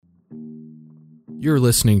You're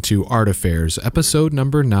listening to Art Affairs, episode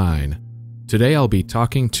number 9. Today I'll be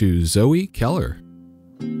talking to Zoe Keller.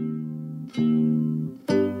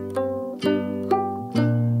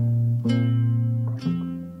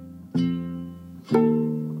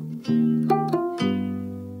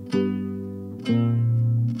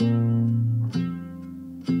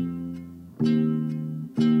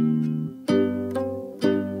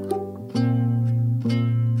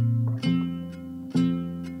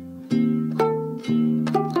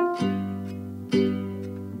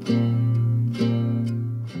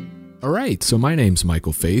 So my name's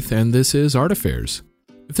Michael Faith, and this is Art Affairs.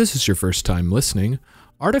 If this is your first time listening,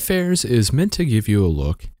 Art Affairs is meant to give you a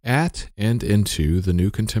look at and into the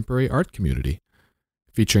new contemporary art community,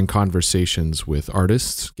 featuring conversations with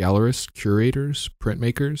artists, gallerists, curators,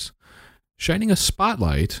 printmakers, shining a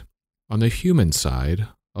spotlight on the human side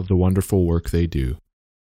of the wonderful work they do.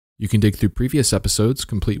 You can dig through previous episodes,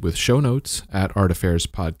 complete with show notes, at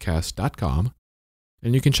artaffairs.podcast.com.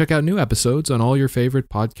 And you can check out new episodes on all your favorite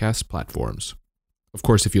podcast platforms. Of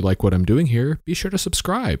course, if you like what I'm doing here, be sure to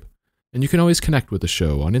subscribe. And you can always connect with the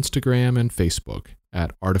show on Instagram and Facebook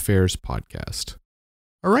at Art Affairs Podcast.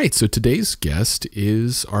 All right, so today's guest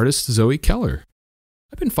is artist Zoe Keller.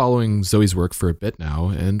 I've been following Zoe's work for a bit now,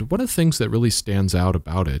 and one of the things that really stands out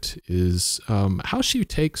about it is how she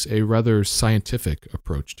takes a rather scientific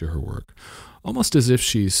approach to her work, almost as if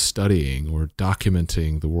she's studying or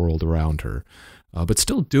documenting the world around her. But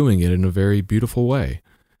still doing it in a very beautiful way.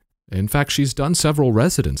 In fact, she's done several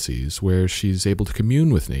residencies where she's able to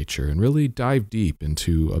commune with nature and really dive deep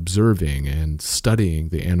into observing and studying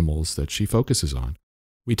the animals that she focuses on.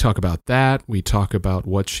 We talk about that, we talk about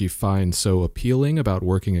what she finds so appealing about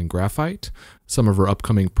working in graphite, some of her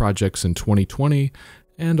upcoming projects in 2020,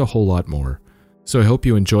 and a whole lot more. So I hope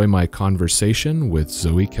you enjoy my conversation with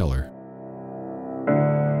Zoe Keller.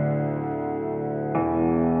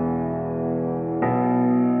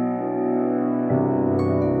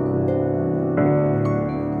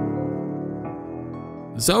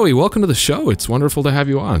 Zoe, welcome to the show. It's wonderful to have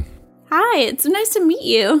you on. Hi, it's nice to meet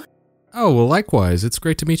you. Oh, well, likewise. It's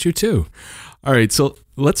great to meet you, too. All right, so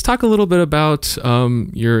let's talk a little bit about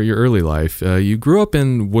your early life. You grew up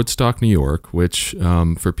in Woodstock, New York, which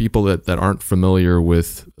for people that aren't familiar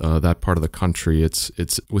with that part of the country,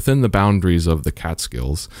 it's within the boundaries of the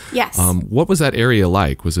Catskills. Yes. What was that area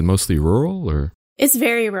like? Was it mostly rural, or? It's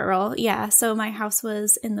very rural, yeah. So my house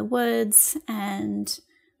was in the woods, and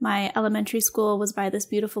my elementary school was by this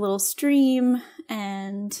beautiful little stream,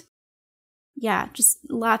 and yeah, just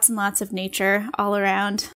lots and lots of nature all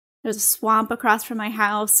around. There's a swamp across from my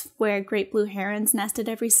house where great blue herons nested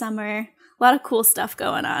every summer. A lot of cool stuff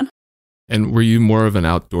going on. And were you more of an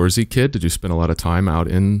outdoorsy kid? Did you spend a lot of time out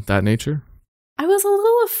in that nature? I was a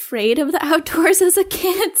little afraid of the outdoors as a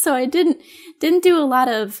kid, so I didn't do a lot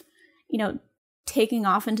of, taking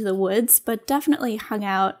off into the woods, but definitely hung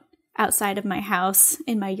out outside of my house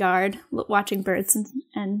in my yard, watching birds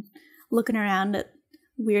and looking around at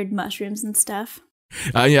weird mushrooms and stuff.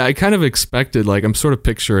 Yeah, I kind of expected, I'm sort of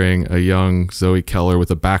picturing a young Zoe Keller with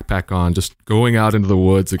a backpack on, just going out into the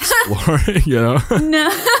woods, exploring, No,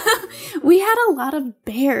 we had a lot of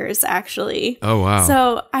bears, actually. Oh, wow.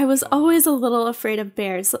 So I was always a little afraid of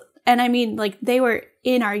bears. And I mean, they were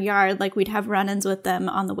in our yard, we'd have run-ins with them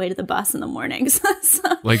on the way to the bus in the mornings.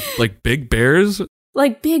 So, like big bears?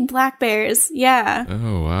 Like big black bears, yeah.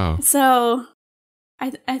 Oh, wow. So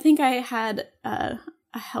I think I had a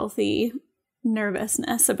healthy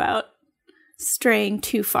nervousness about straying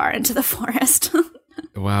too far into the forest.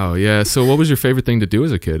 Wow, yeah. So what was your favorite thing to do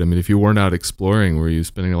as a kid? I mean, if you weren't out exploring, were you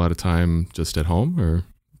spending a lot of time just at home or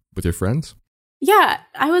with your friends? Yeah,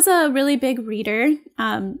 I was a really big reader,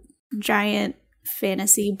 giant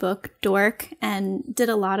fantasy book dork, and did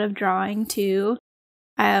a lot of drawing too.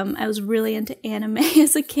 I was really into anime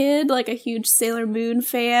as a kid, a huge Sailor Moon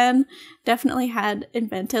fan. Definitely had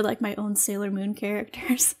invented my own Sailor Moon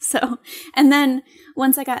characters. So, and then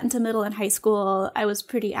once I got into middle and high school, I was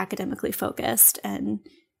pretty academically focused and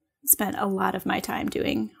spent a lot of my time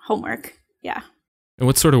doing homework. Yeah. And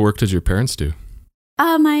what sort of work did your parents do?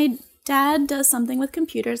 My dad does something with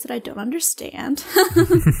computers that I don't understand.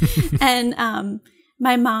 And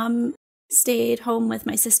my mom stayed home with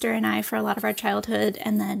my sister and I for a lot of our childhood,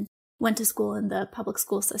 and then went to school in the public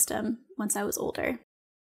school system once I was older.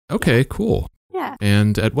 Okay, cool. Yeah.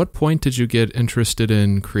 And at what point did you get interested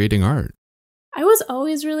in creating art? I was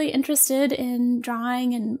always really interested in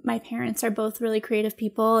drawing, and my parents are both really creative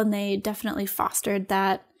people, and they definitely fostered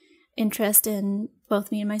that interest in both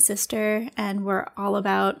me and my sister, and were all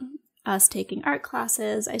about us taking art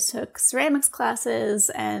classes. I took ceramics classes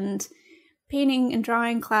and painting and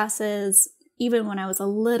drawing classes, even when I was a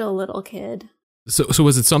little kid. So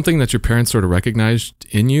was it something that your parents sort of recognized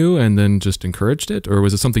in you and then just encouraged it? Or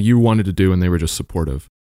was it something you wanted to do and they were just supportive?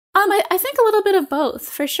 I think a little bit of both,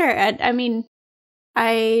 for sure. I mean,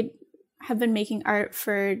 I have been making art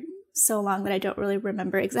for so long that I don't really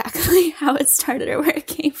remember exactly how it started or where it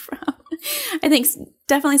came from. I think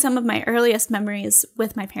definitely some of my earliest memories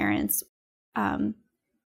with my parents are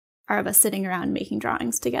of us sitting around making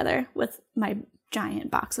drawings together with my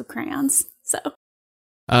giant box of crayons. So.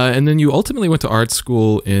 And then you ultimately went to art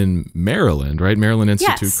school in Maryland, right? Maryland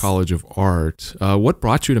Institute Yes. College of Art. What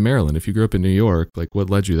brought you to Maryland? If you grew up in New York, like what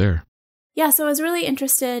led you there? Yeah, so I was really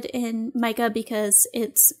interested in MICA because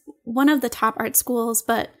it's one of the top art schools,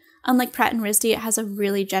 but unlike Pratt and RISD, it has a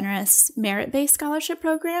really generous merit-based scholarship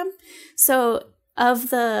program. So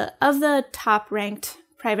of the top-ranked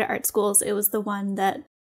private art schools, it was the one that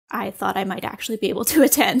I thought I might actually be able to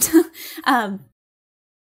attend.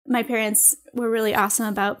 My parents were really awesome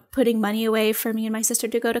about putting money away for me and my sister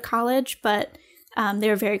to go to college, but they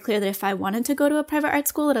were very clear that if I wanted to go to a private art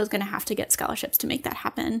school, that I was going to have to get scholarships to make that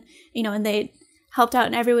happen. You know, and they helped out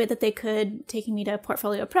in every way that they could, taking me to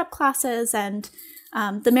portfolio prep classes, and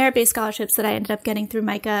the merit-based scholarships that I ended up getting through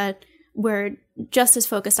MICA were just as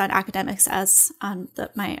focused on academics as on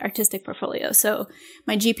my artistic portfolio. So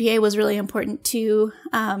my GPA was really important too.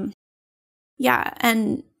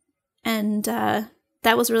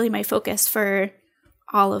 That was really my focus for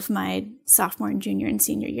all of my sophomore and junior and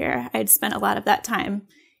senior year. I'd spent a lot of that time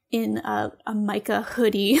in a MICA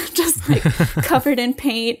hoodie, just like covered in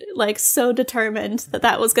paint, like so determined that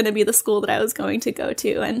that was going to be the school that I was going to go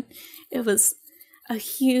to. And it was a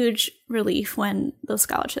huge relief when those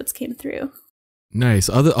scholarships came through. Nice.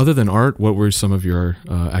 Other than art, what were some of your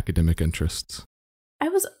academic interests? I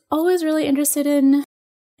was always really interested in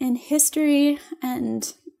history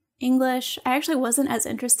and English. I actually wasn't as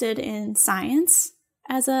interested in science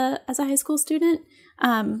as a high school student,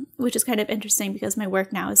 which is kind of interesting because my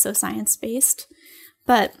work now is so science-based.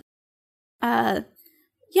 But I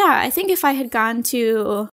think if I had gone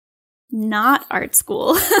to not art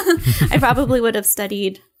school, I probably would have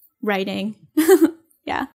studied writing.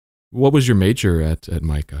 Yeah. What was your major at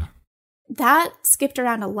MICA? That skipped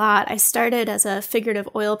around a lot. I started as a figurative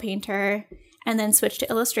oil painter and then switched to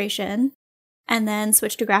illustration and then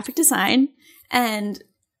switched to graphic design. And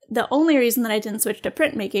the only reason that I didn't switch to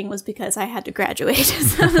printmaking was because I had to graduate.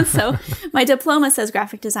 So my diploma says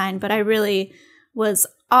graphic design, but I really was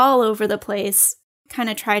all over the place, kind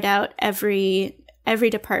of tried out every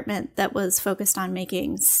department that was focused on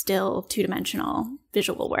making still two-dimensional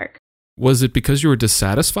visual work. Was it because you were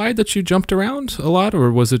dissatisfied that you jumped around a lot,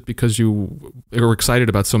 or was it because you were excited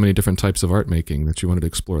about so many different types of art making that you wanted to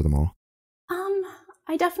explore them all?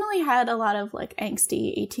 I definitely had a lot of like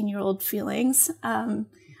angsty 18-year-old feelings.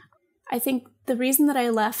 I think the reason that I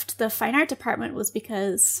left the fine art department was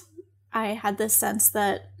because I had this sense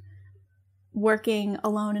that working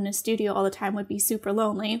alone in a studio all the time would be super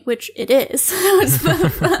lonely, which it is.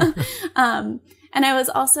 And I was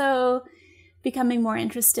also becoming more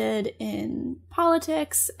interested in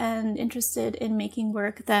politics and interested in making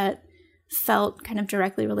work that felt kind of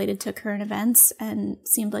directly related to current events and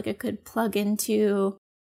seemed like it could plug into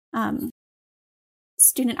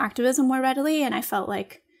student activism more readily. And I felt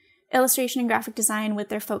like illustration and graphic design, with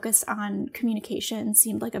their focus on communication,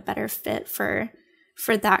 seemed like a better fit for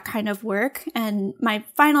that kind of work. And my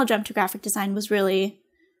final jump to graphic design was really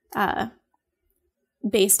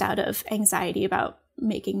based out of anxiety about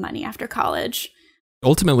making money after college.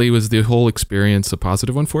 Ultimately, was the whole experience a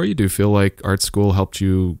positive one for you? Do you feel like art school helped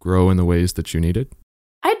you grow in the ways that you needed?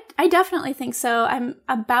 I definitely think so. I'm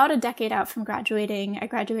about a decade out from graduating. I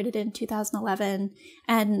graduated in 2011,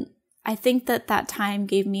 and I think that time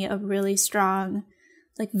gave me a really strong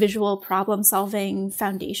like visual problem solving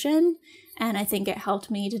foundation. And I think it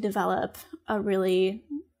helped me to develop a really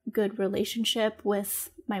good relationship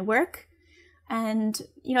with my work. And,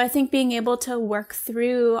 you know, I think being able to work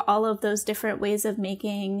through all of those different ways of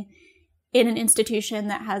making in an institution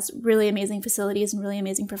that has really amazing facilities and really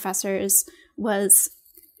amazing professors was,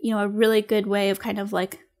 you know, a really good way of kind of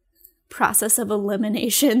like process of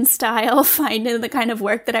elimination style finding the kind of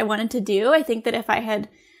work that I wanted to do. I think that if I had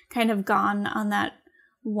kind of gone on that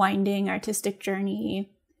winding artistic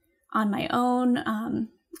journey on my own,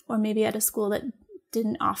 or maybe at a school that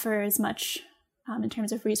didn't offer as much in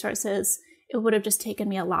terms of resources, it would have just taken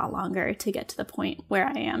me a lot longer to get to the point where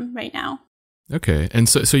I am right now. Okay. And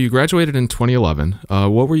so you graduated in 2011.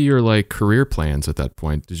 What were your like career plans at that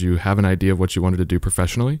point? Did you have an idea of what you wanted to do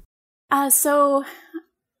professionally? So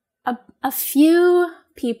a few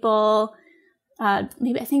people,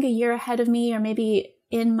 maybe I think a year ahead of me, or maybe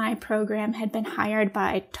in my program had been hired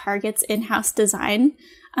by Target's in-house design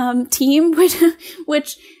team,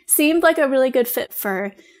 which seemed like a really good fit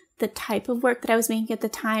for the type of work that I was making at the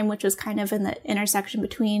time, which was kind of in the intersection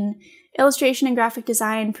between illustration and graphic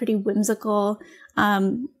design, pretty whimsical,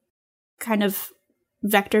 kind of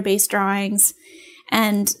vector-based drawings.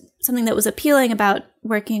 And something that was appealing about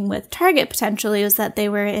working with Target potentially was that they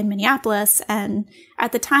were in Minneapolis, and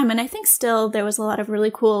at the time, and I think still, there was a lot of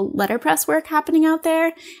really cool letterpress work happening out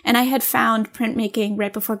there. And I had found printmaking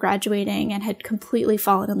right before graduating and had completely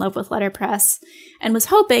fallen in love with letterpress and was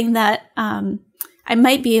hoping that I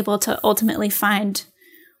might be able to ultimately find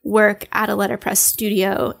work at a letterpress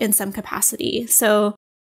studio in some capacity. So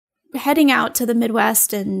heading out to the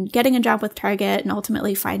Midwest and getting a job with Target and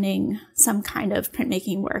ultimately finding some kind of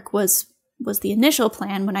printmaking work was the initial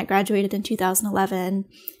plan when I graduated in 2011.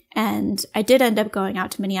 And I did end up going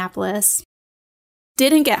out to Minneapolis.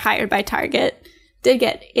 Didn't get hired by Target. Did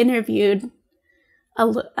get interviewed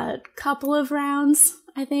a couple of rounds,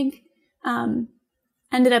 I think.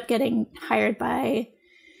 Ended up getting hired by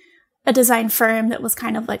a design firm that was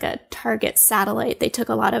kind of like a Target satellite. They took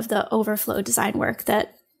a lot of the overflow design work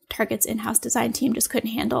that Target's in-house design team just couldn't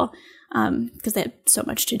handle because they had so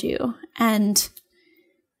much to do, and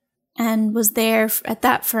was there at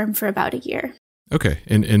that firm for about a year. Okay,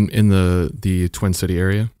 in the Twin City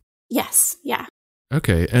area? Yes, yeah.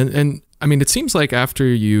 Okay, and I mean, it seems like after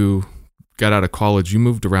you got out of college, you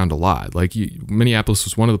moved around a lot. Like Minneapolis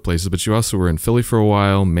was one of the places, but you also were in Philly for a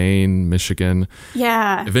while, Maine, Michigan.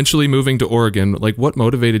 Yeah. Eventually moving to Oregon. Like, what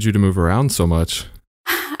motivated you to move around so much?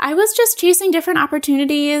 I was just chasing different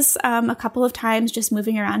opportunities, a couple of times, just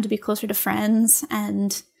moving around to be closer to friends,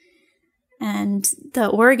 and the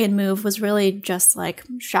Oregon move was really just like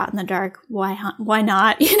shot in the dark. Why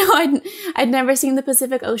not? You know, I'd never seen the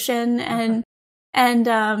Pacific Ocean, and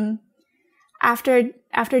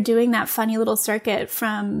after doing that funny little circuit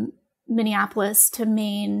from Minneapolis to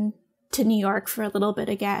Maine to New York for a little bit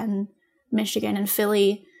again, Michigan and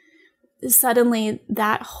Philly, suddenly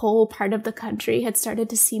that whole part of the country had started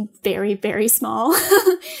to seem very, very small.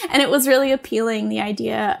 And it was really appealing, the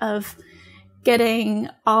idea of getting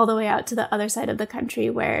all the way out to the other side of the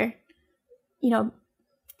country where, you know,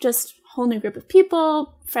 just whole new group of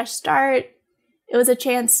people, fresh start. It was a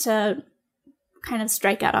chance to kind of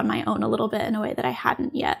strike out on my own a little bit in a way that I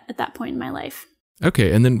hadn't yet at that point in my life.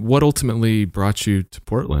 Okay, and then what ultimately brought you to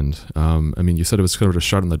Portland? I mean, you said it was sort of a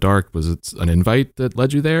shot in the dark. Was it an invite that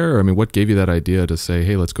led you there? Or, I mean, what gave you that idea to say,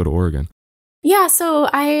 hey, let's go to Oregon? Yeah, so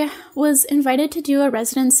I was invited to do a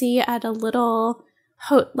residency at a little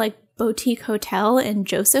boutique hotel in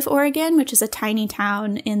Joseph, Oregon, which is a tiny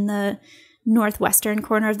town in the northwestern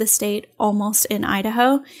corner of the state, almost in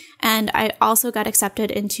Idaho. And I also got accepted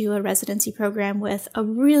into a residency program with a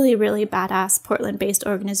really, really badass Portland-based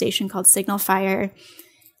organization called Signal Fire.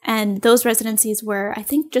 And those residencies were, I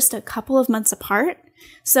think, just a couple of months apart.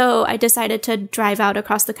 So I decided to drive out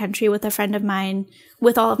across the country with a friend of mine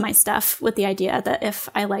with all of my stuff, with the idea that if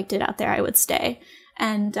I liked it out there, I would stay.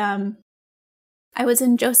 And I was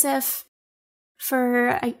in Joseph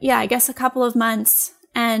for, I guess, a couple of months.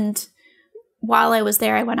 And while I was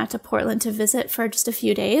there, I went out to Portland to visit for just a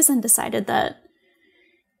few days and decided that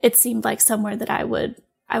it seemed like somewhere that I would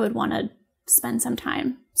want to spend some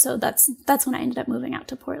time. So that's when I ended up moving out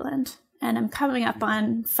to Portland. And I'm coming up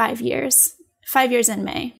on 5 years. 5 years in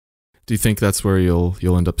May. Do you think that's where you'll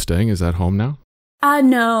end up staying? Is that home now?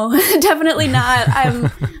 No, definitely not.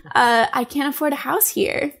 I can't afford a house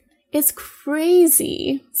here. It's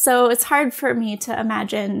crazy. So it's hard for me to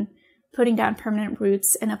imagine putting down permanent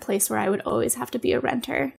roots in a place where I would always have to be a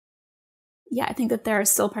renter. Yeah, I think that there are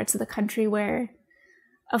still parts of the country where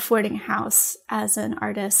affording a house as an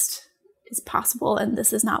artist is possible, and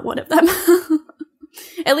this is not one of them.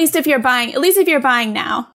 At least if you're buying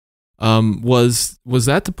now. Was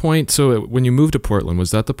that the point? So when you moved to Portland,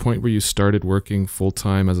 was that the point where you started working full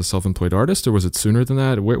time as a self-employed artist, or was it sooner than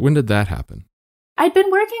that? When did that happen? I'd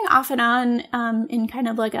been working off and on in kind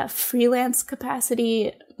of like a freelance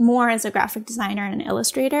capacity, more as a graphic designer and an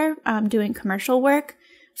illustrator, doing commercial work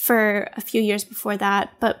for a few years before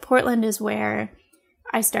that. But Portland is where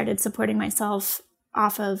I started supporting myself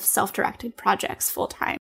off of self-directed projects full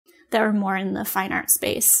time that were more in the fine art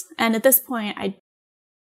space. And at this point,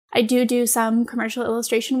 I do some commercial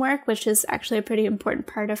illustration work, which is actually a pretty important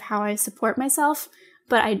part of how I support myself,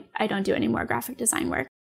 but I don't do any more graphic design work.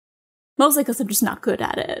 Mostly because I'm just not good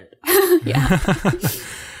at it. Yeah.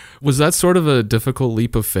 Was that sort of a difficult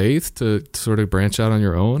leap of faith to sort of branch out on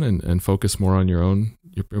your own and focus more on your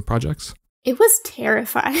projects? It was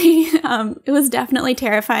terrifying. It was definitely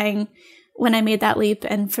terrifying when I made that leap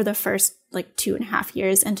and for the first like 2.5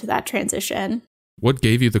 years into that transition. What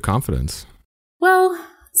gave you the confidence? Well,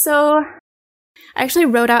 so I actually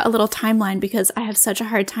wrote out a little timeline because I have such a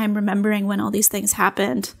hard time remembering when all these things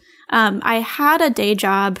happened. I had a day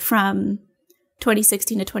job from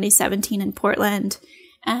 2016 to 2017 in Portland,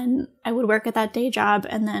 and I would work at that day job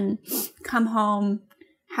and then come home,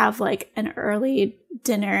 have like an early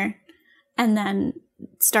dinner, and then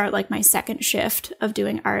start like my second shift of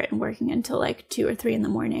doing art and working until like 2 or 3 in the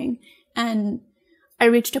morning. And I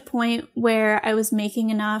reached a point where I was making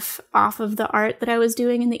enough off of the art that I was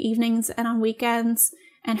doing in the evenings and on weekends,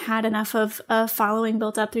 and had enough of a following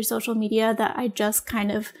built up through social media that I just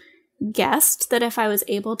kind of guessed that if I was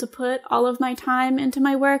able to put all of my time into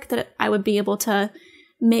my work, that I would be able to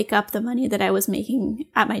make up the money that I was making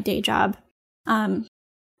at my day job. And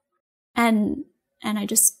I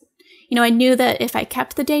just, I knew that if I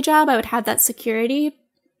kept the day job, I would have that security,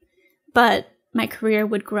 but my career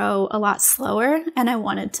would grow a lot slower. And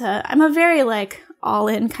I'm a very like all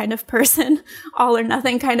in kind of person, all or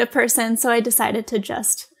nothing kind of person. So I decided to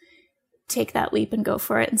just take that leap and go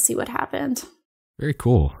for it and see what happened. Very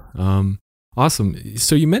cool. Awesome.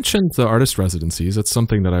 So you mentioned the artist residencies. That's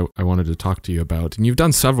something that I wanted to talk to you about. And you've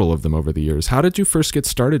done several of them over the years. How did you first get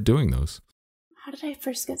started doing those? How did I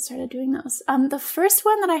first get started doing those? The first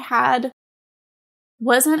one that I had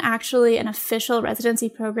wasn't actually an official residency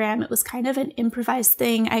program. It was kind of an improvised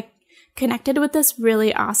thing. I connected with this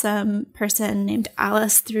really awesome person named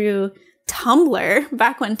Alice through Tumblr,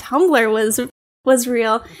 back when Tumblr was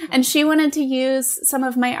real. And she wanted to use some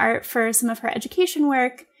of my art for some of her education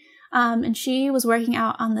work. And she was working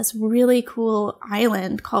out on this really cool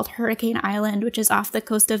island called Hurricane Island, which is off the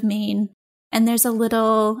coast of Maine. And there's a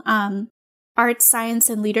little art, science,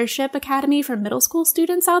 and leadership academy for middle school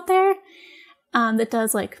students out there that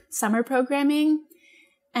does like summer programming.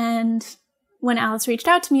 And when Alice reached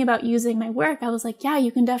out to me about using my work, I was like, yeah,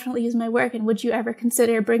 you can definitely use my work. And would you ever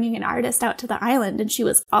consider bringing an artist out to the island? And she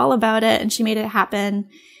was all about it, and she made it happen.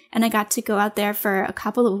 And I got to go out there for a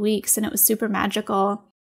couple of weeks, and it was super magical.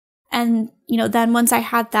 And, then once I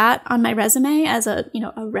had that on my resume as a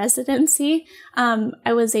residency,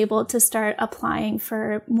 I was able to start applying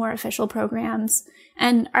for more official programs.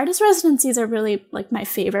 And artist residencies are really like my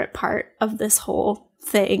favorite part of this whole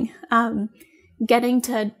thing. Getting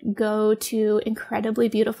to go to incredibly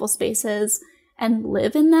beautiful spaces and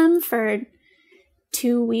live in them for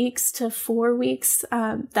 2 weeks to 4 weeks,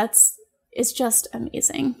 it's just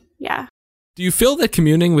amazing. Yeah. Do you feel that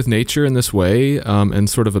communing with nature in this way and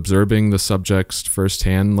sort of observing the subjects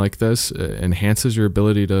firsthand like this enhances your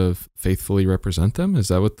ability to faithfully represent them? Is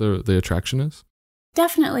that what the attraction is?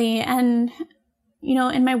 Definitely. And,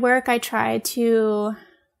 in my work, I try to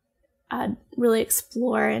really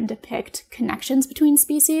explore and depict connections between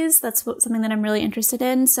species. That's something that I'm really interested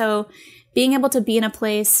in. So being able to be in a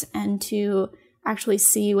place and to actually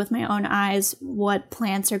see with my own eyes what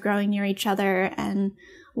plants are growing near each other and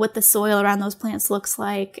what the soil around those plants looks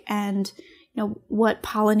like, and what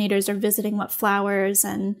pollinators are visiting what flowers,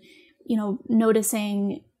 and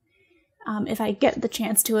noticing if I get the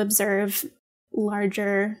chance to observe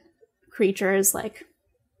larger creatures like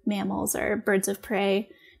mammals or birds of prey,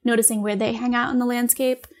 noticing where they hang out in the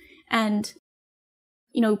landscape, and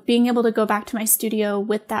being able to go back to my studio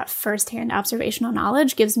with that firsthand observational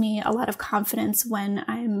knowledge gives me a lot of confidence when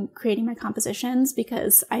I'm creating my compositions,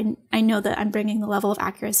 because I know that I'm bringing the level of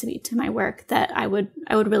accuracy to my work that I would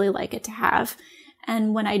really like it to have.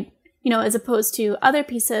 And when I, as opposed to other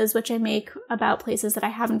pieces which I make about places that I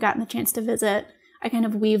haven't gotten the chance to visit, I kind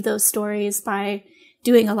of weave those stories by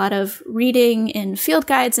doing a lot of reading in field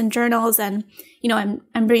guides and journals, and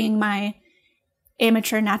I'm bringing my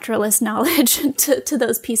amateur naturalist knowledge to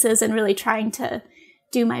those pieces and really trying to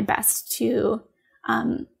do my best to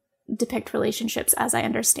depict relationships as I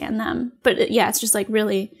understand them. But it's just like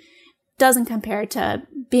really doesn't compare to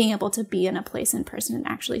being able to be in a place in person and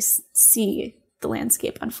actually see the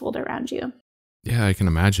landscape unfold around you. Yeah, I can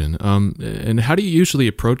imagine. And how do you usually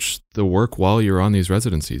approach the work while you're on these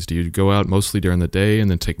residencies? Do you go out mostly during the day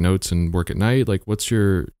and then take notes and work at night? Like, what's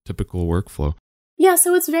your typical workflow? Yeah,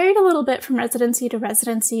 so it's varied a little bit from residency to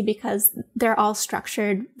residency because they're all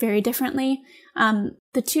structured very differently.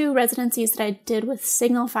 The 2 residencies that I did with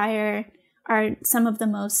Signal Fire are some of the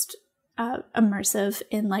most immersive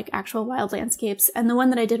in like actual wild landscapes. And the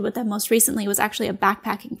one that I did with them most recently was actually a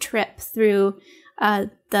backpacking trip through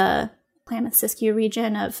the Klamath-Siskiyou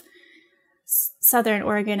region of Southern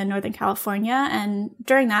Oregon and Northern California. And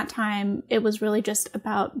during that time, it was really just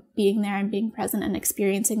about being there and being present and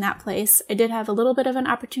experiencing that place. I did have a little bit of an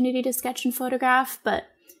opportunity to sketch and photograph, but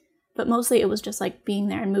but mostly it was just like being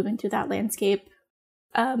there and moving through that landscape.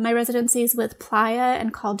 My residencies with Playa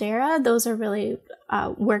and Caldera, those are really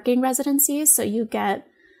working residencies. So you get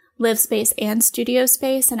live space and studio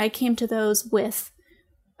space. And I came to those with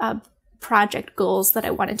project goals that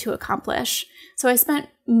I wanted to accomplish. So I spent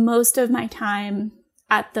most of my time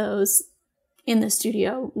at those in the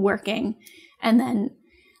studio working. And then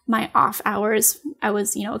my off hours, I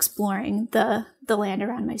was, exploring the land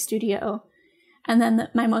around my studio. And then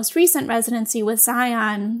my most recent residency with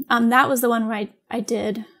Zion, that was the one where I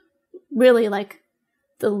did really like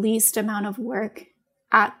the least amount of work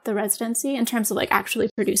at the residency in terms of like actually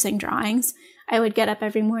producing drawings. I would get up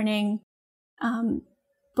every morning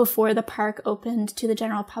before the park opened to the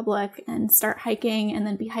general public and start hiking, and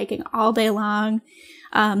then be hiking all day long,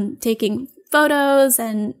 taking photos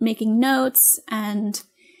and making notes, and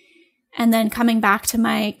then coming back to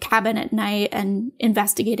my cabin at night and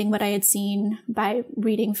investigating what I had seen by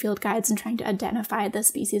reading field guides and trying to identify the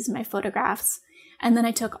species in my photographs. And then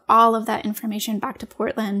I took all of that information back to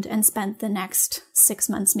Portland and spent the next 6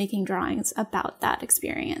 months making drawings about that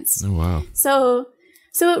experience. Oh, wow. So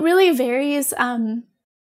it really varies.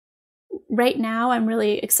 Right now, I'm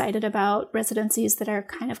really excited about residencies that are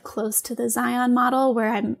kind of close to the Zion model, where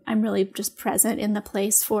I'm really just present in the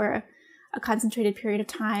place for a concentrated period of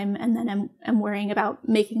time, and then I'm worrying about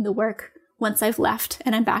making the work once I've left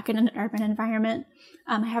and I'm back in an urban environment.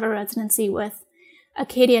 I have a residency with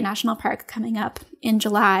Acadia National Park coming up in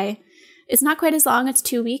July. It's not quite as long, it's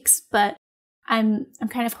 2 weeks, but I'm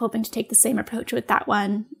kind of hoping to take the same approach with that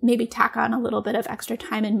one, maybe tack on a little bit of extra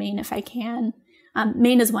time in Maine if I can.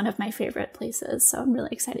 Maine is one of my favorite places, so I'm really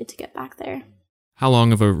excited to get back there. How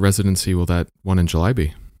long of a residency will that one in July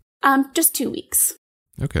be? Just 2 weeks.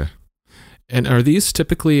 Okay. And are these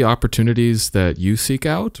typically opportunities that you seek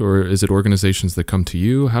out, or is it organizations that come to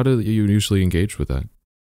you? How do you usually engage with that?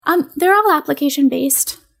 They're all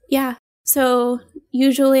application-based. Yeah. So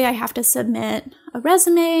usually I have to submit a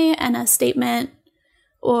resume and a statement,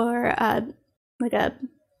 or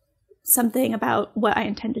something about what I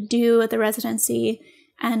intend to do at the residency,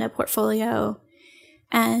 and a portfolio.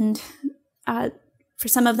 And for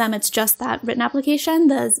some of them, it's just that written application.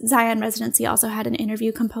 The Zion residency also had an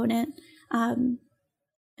interview component. And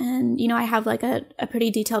I have like a pretty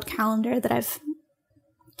detailed calendar that I've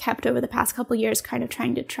kept over the past couple years, kind of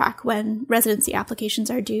trying to track when residency applications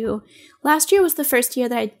are due. Last year was the first year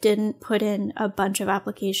that I didn't put in a bunch of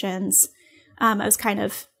applications. I was kind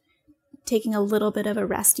of taking a little bit of a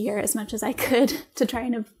rest year as much as I could to try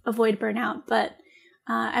and avoid burnout. But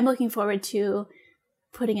I'm looking forward to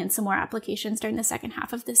putting in some more applications during the second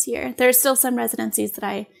half of this year. There are still some residencies that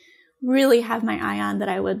I really have my eye on that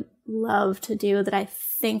I would love to do, that I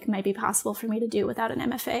think might be possible for me to do without an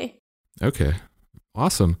MFA. Okay.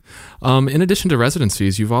 Awesome. In addition to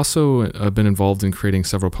residencies, you've also been involved in creating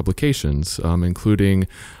several publications, including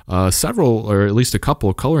several, or at least a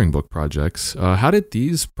couple, coloring book projects. How did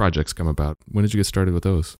these projects come about? When did you get started with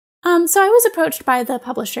those? So I was approached by the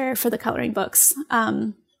publisher for the coloring books,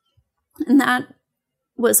 and that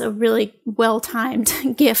was a really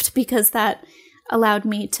well-timed gift, because that allowed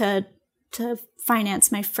me to finance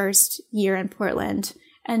my first year in Portland.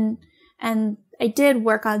 And I did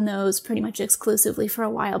work on those pretty much exclusively for a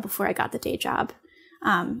while before I got the day job.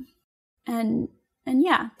 So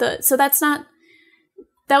that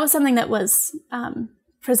was something that was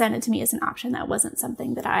presented to me as an option. That wasn't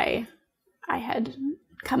something that I had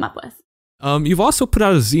come up with. You've also put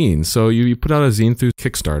out a zine. So you put out a zine through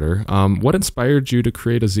Kickstarter. What inspired you to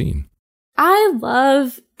create a zine? I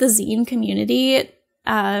love the zine community.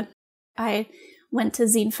 I went to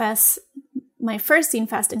Zine Fest, my first Zine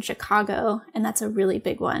Fest in Chicago, and that's a really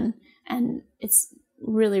big one. And it's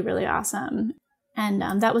really, really awesome. And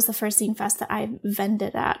that was the first Zine Fest that I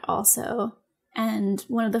vended at also. And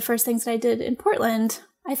one of the first things that I did in Portland,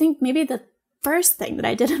 I think maybe the first thing that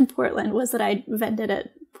I did in Portland, was that I vended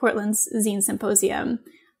at Portland's Zine Symposium.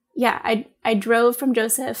 Yeah, I drove from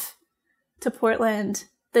Joseph to Portland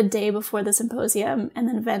the day before the symposium and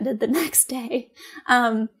then vended the next day.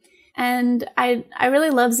 And I really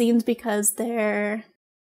love zines because they're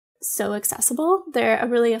so accessible. They're a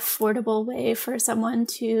really affordable way for someone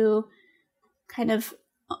to kind of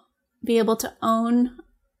be able to own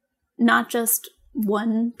not just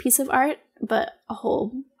one piece of art, but a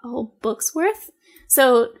whole book's worth.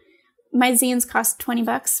 So my zines cost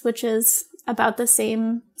 $20, which is about the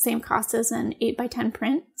same cost as an 8x10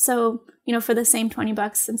 print. So, for the same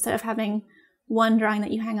 $20, instead of having one drawing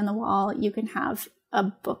that you hang on the wall, you can have a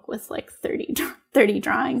book with like 30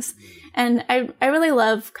 drawings. And I really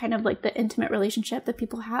love kind of like the intimate relationship that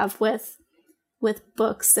people have with with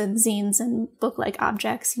books and zines and book-like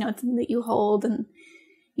objects, you know, that you hold and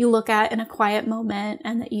you look at in a quiet moment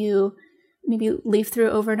and that you maybe leaf through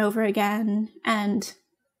over and over again. And,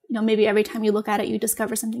 you know, maybe every time you look at it, you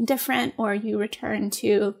discover something different, or you return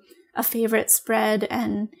to a favorite spread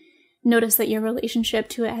and notice that your relationship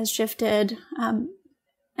to it has shifted.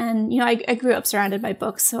 And, you know, I grew up surrounded by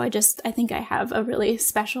books, so I think I have a really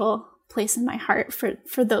special place in my heart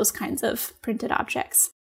for those kinds of printed objects.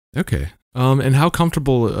 Okay. And how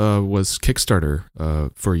comfortable was Kickstarter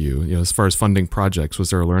for you? You know, as far as funding projects, was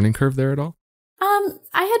there a learning curve there at all?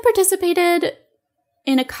 I had participated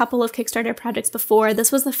in a couple of Kickstarter projects before.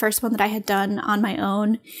 This was the first one that I had done on my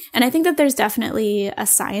own, and I think that there's definitely a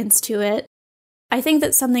science to it. I think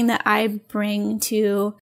that something that I bring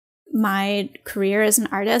to my career as an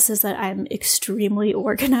artist is that I'm extremely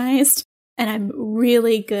organized, and I'm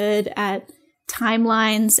really good at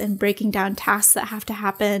timelines and breaking down tasks that have to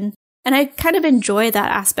happen. And I kind of enjoy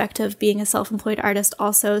that aspect of being a self-employed artist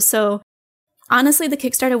also. So honestly, the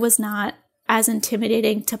Kickstarter was not as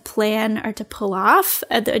intimidating to plan or to pull off.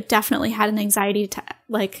 It definitely had an anxiety to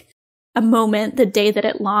like a moment the day that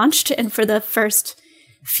it launched and for the first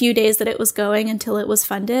few days that it was going until it was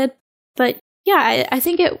funded. But yeah, I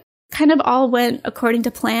think it kind of all went according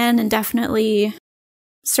to plan and definitely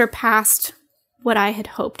surpassed what I had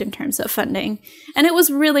hoped in terms of funding. And it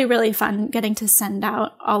was really, really fun getting to send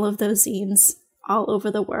out all of those zines all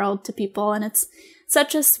over the world to people. And it's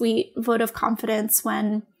such a sweet vote of confidence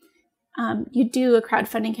when you do a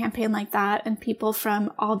crowdfunding campaign like that and people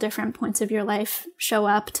from all different points of your life show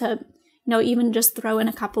up to, you know, even just throw in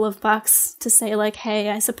a couple of bucks to say like, hey,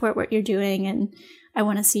 I support what you're doing and I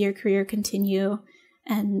want to see your career continue.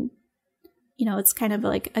 And, you know, it's kind of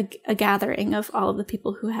like a gathering of all of the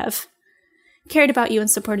people who have cared about you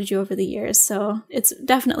and supported you over the years. So it's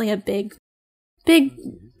definitely a big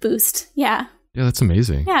boost. Yeah. Yeah, that's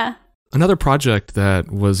amazing. Yeah. Another project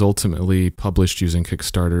that was ultimately published using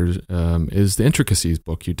Kickstarter is the Intricacies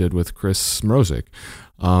book you did with Chris Mrozik.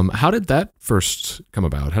 How did that first come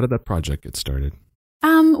about? How did that project get started?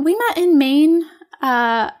 We met in Maine.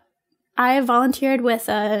 I volunteered with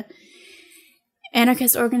a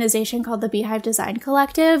anarchist organization called the Beehive Design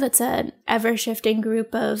Collective. It's an ever-shifting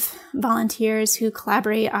group of volunteers who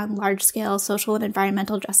collaborate on large-scale social and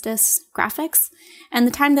environmental justice graphics. And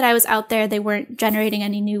the time that I was out there, they weren't generating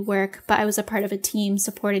any new work, but I was a part of a team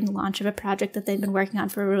supporting the launch of a project that they'd been working on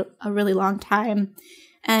for a really long time.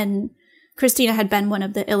 And Christina had been one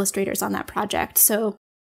of the illustrators on that project. So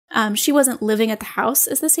she wasn't living at the house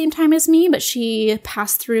at the same time as me, but she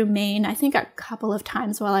passed through Maine, I think a couple of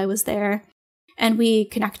times while I was there. And we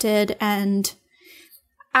connected, and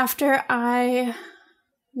after I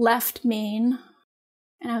left Maine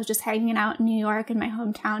and I was just hanging out in New York in my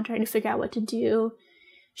hometown trying to figure out what to do,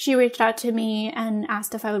 she reached out to me and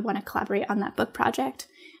asked if I would want to collaborate on that book project.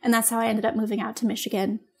 And that's how I ended up moving out to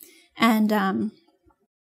Michigan. And and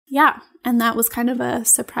that was kind of a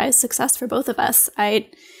surprise success for both of us.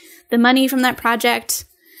 The money from that project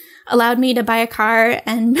allowed me to buy a car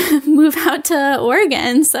and move out to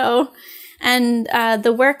Oregon. And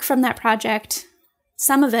the work from that project,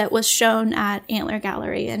 some of it was shown at Antler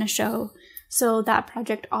Gallery in a show. So that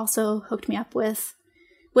project also hooked me up with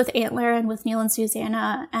Antler and with Neil and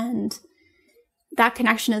Susanna. And that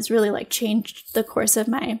connection has really like changed the course of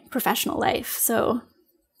my professional life. So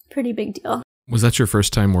pretty big deal. Was that your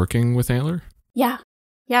first time working with Antler? Yeah.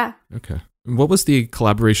 Yeah. Okay. What was the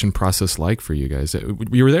collaboration process like for you guys?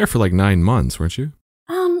 You were there for like 9 months, weren't you?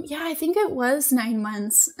 Yeah, I think it was 9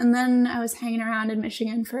 months. And then I was hanging around in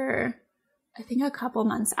Michigan for, I think, a couple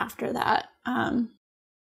months after that.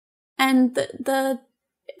 And the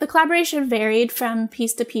collaboration varied from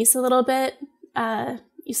piece to piece a little bit.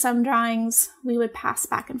 Some drawings we would pass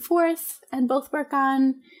back and forth and both work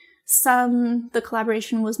on. Some, the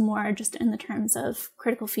collaboration was more just in the terms of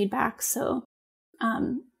critical feedback. So,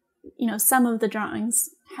 some of the drawings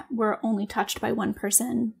were only touched by one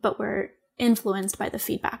person, but were influenced by the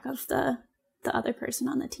feedback of the other person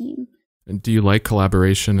on the team. And do you like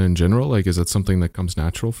collaboration in general? Like, is it something that comes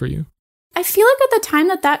natural for you? I feel like at the time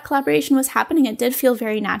that collaboration was happening, it did feel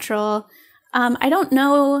very natural. I don't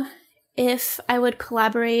know if I would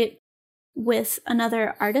collaborate with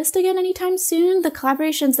another artist again anytime soon. The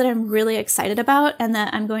collaborations that I'm really excited about and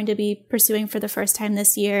that I'm going to be pursuing for the first time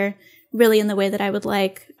this year, really in the way that I would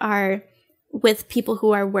like, are with people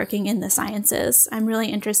who are working in the sciences. I'm really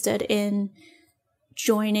interested in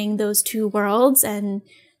joining those two worlds and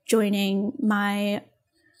joining my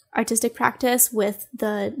artistic practice with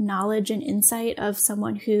the knowledge and insight of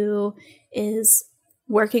someone who is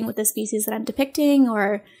working with the species that I'm depicting,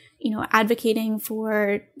 or, advocating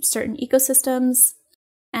for certain ecosystems.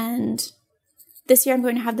 And this year I'm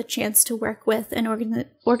going to have the chance to work with an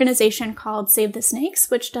organization called Save the Snakes,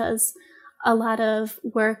 which does a lot of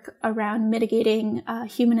work around mitigating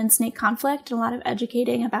human and snake conflict, and a lot of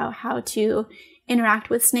educating about how to interact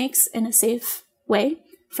with snakes in a safe way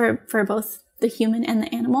for both the human and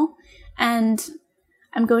the animal. And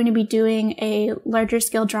I'm going to be doing a larger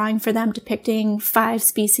scale drawing for them depicting 5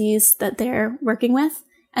 species that they're working with.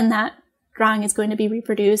 And that drawing is going to be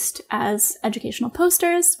reproduced as educational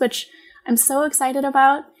posters, which I'm so excited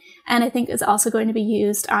about. And I think is also going to be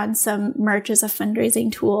used on some merch as a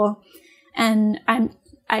fundraising tool. And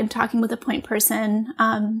I'm talking with a point person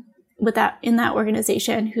in that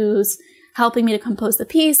organization who's helping me to compose the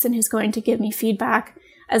piece and who's going to give me feedback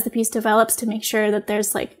as the piece develops to make sure that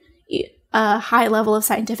there's like a high level of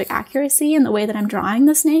scientific accuracy in the way that I'm drawing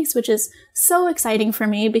the snakes, which is so exciting for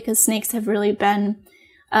me because snakes have really been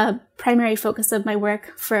a primary focus of my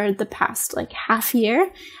work for the past like half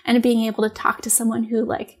year. And being able to talk to someone who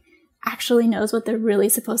like actually knows what they're really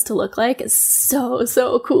supposed to look like is so,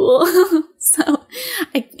 so cool. So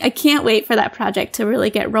I can't wait for that project to really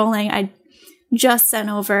get rolling. I just sent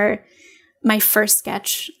over my first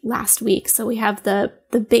sketch last week. So we have the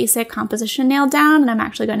basic composition nailed down, and I'm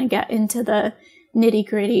actually going to get into the nitty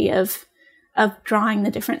gritty of drawing the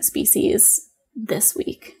different species this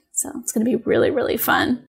week. So it's going to be really, really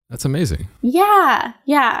fun. That's amazing. Yeah.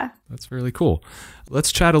 That's really cool.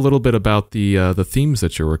 Let's chat a little bit about the themes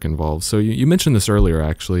that your work involves. So you mentioned this earlier,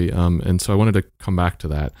 actually, and so I wanted to come back to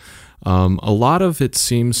that. A lot of it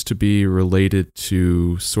seems to be related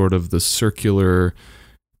to sort of the circular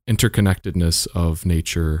interconnectedness of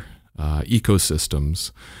nature,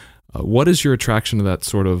 ecosystems. What is your attraction to that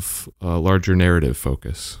sort of larger narrative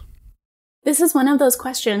focus? This is one of those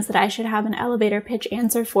questions that I should have an elevator pitch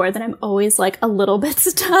answer for that I'm always like a little bit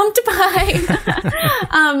stumped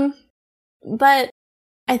by. But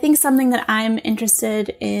I think something that I'm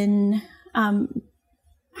interested in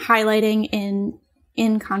highlighting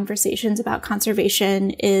in conversations about conservation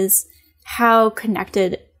is how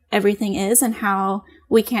connected everything is and how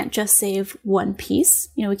we can't just save one piece.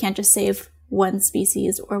 We can't just save one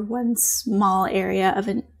species or one small area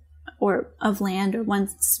of land or one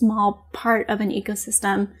small part of an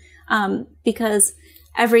ecosystem, because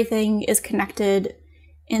everything is connected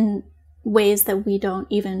in ways that we don't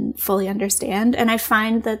even fully understand. And I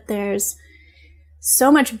find that there's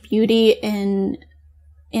so much beauty in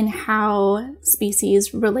how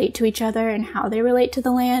species relate to each other and how they relate to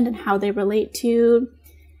the land and how they relate to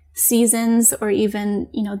seasons or even,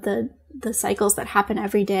 the cycles that happen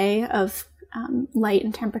every day of light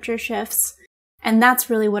and temperature shifts. And that's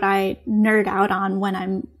really what I nerd out on when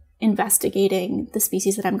I'm investigating the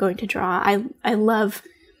species that I'm going to draw. I love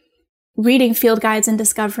reading field guides and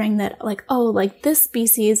discovering that this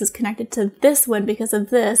species is connected to this one because of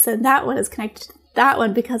this, and that one is connected to that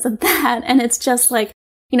one because of that. And it's just like,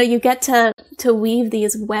 you get to weave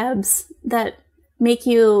these webs that make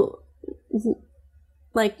you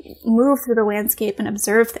like move through the landscape and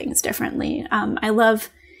observe things differently. I love,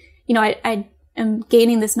 I am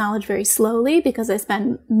gaining this knowledge very slowly because I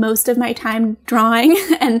spend most of my time drawing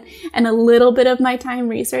and a little bit of my time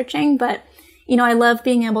researching. But, I love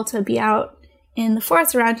being able to be out in the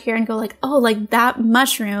forest around here and go like, oh, like that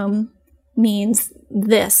mushroom means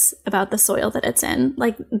this about the soil that it's in.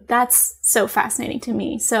 Like, that's so fascinating to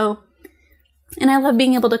me. So, and I love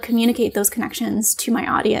being able to communicate those connections to my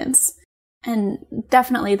audience. And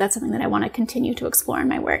definitely that's something that I want to continue to explore in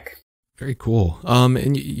my work. Very cool.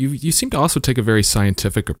 And you seem to also take a very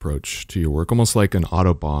scientific approach to your work, almost like an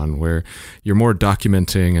Audubon, where you're more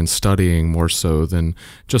documenting and studying more so than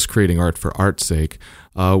just creating art for art's sake.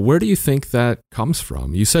 Where do you think that comes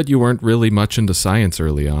from? You said you weren't really much into science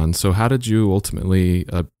early on, so how did you ultimately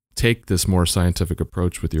take this more scientific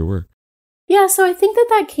approach with your work? Yeah, so I think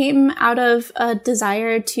that came out of a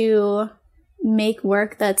desire to make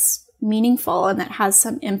work that's meaningful and that has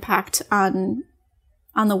some impact on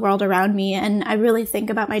the world around me. And I really think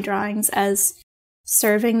about my drawings as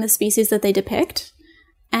serving the species that they depict.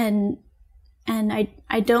 And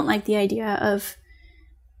I don't like the idea of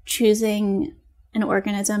choosing an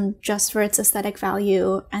organism just for its aesthetic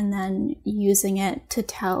value and then using it to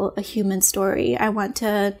tell a human story. I want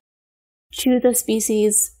to choose a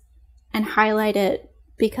species and highlight it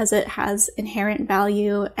because it has inherent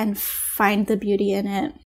value and find the beauty in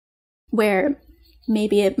it, where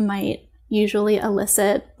maybe it might usually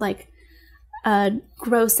elicit like a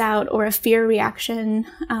gross out or a fear reaction,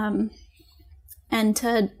 and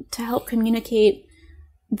to help communicate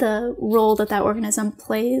the role that organism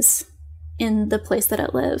plays in the place that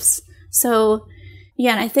it lives. So,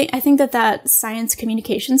 Yeah, and I think that science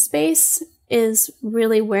communication space is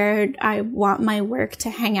really where I want my work to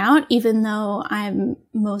hang out, even though I'm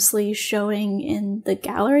mostly showing in the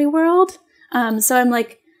gallery world. So I'm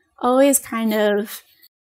like always kind of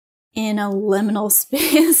in a liminal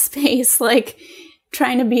space, like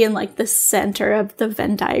trying to be in like the center of the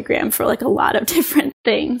Venn diagram for like a lot of different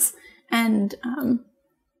things. And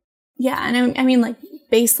yeah, and I mean, like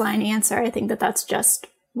baseline answer, I think that that's just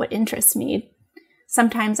what interests me.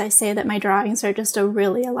 Sometimes I say that my drawings are just a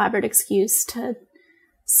really elaborate excuse to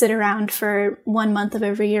sit around for 1 month of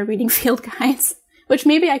every year reading field guides, which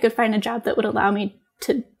maybe I could find a job that would allow me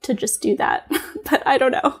to just do that, but I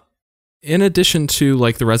don't know. In addition to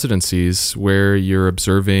like the residencies where you're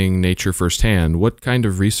observing nature firsthand, what kind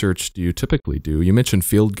of research do you typically do? You mentioned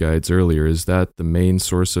field guides earlier. Is that the main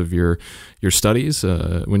source of your studies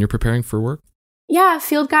when you're preparing for work? Yeah,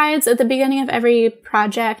 field guides. At the beginning of every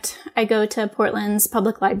project, I go to Portland's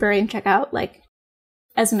public library and check out like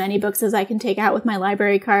as many books as I can take out with my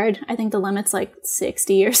library card. I think the limit's like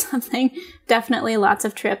 60 or something. Definitely lots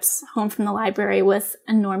of trips home from the library with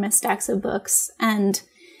enormous stacks of books. And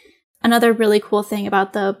another really cool thing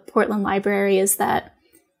about the Portland Library is that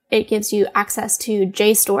it gives you access to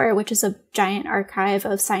JSTOR, which is a giant archive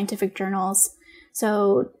of scientific journals.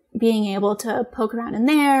 So being able to poke around in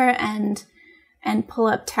there and pull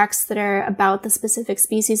up texts that are about the specific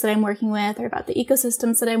species that I'm working with or about the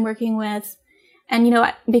ecosystems that I'm working with. And, you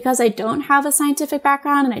know, because I don't have a scientific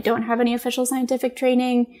background and I don't have any official scientific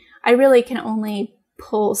training, I really can only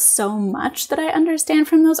pull so much that I understand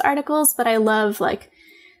from those articles. But I love like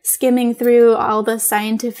skimming through all the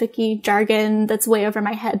scientific-y jargon that's way over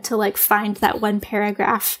my head to like find that one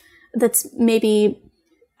paragraph that's maybe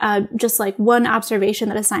just like one observation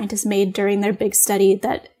that a scientist made during their big study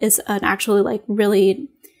that is an actually like really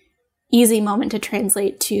easy moment to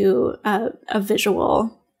translate to a visual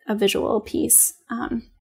piece.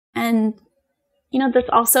 And, you know, that's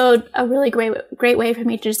also a really great way for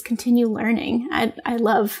me to just continue learning. I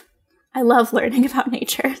love learning about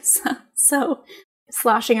nature. So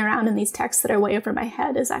sloshing around in these texts that are way over my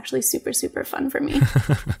head is actually super, super fun for me.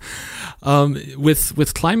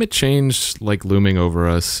 With climate change like looming over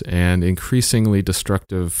us and increasingly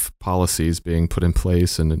destructive policies being put in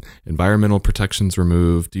place and environmental protections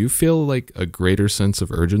removed, do you feel like a greater sense of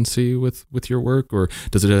urgency with your work, or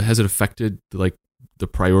has it affected like the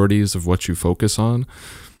priorities of what you focus on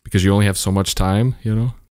because you only have so much time, you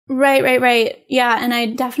know? Right. Yeah, and I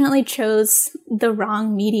definitely chose the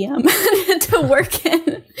wrong medium to work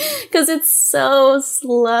in because it's so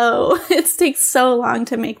slow. It takes so long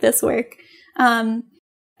to make this work. I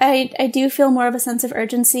do feel more of a sense of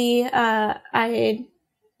urgency. I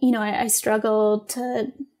struggle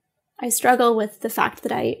with the fact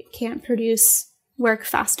that I can't produce work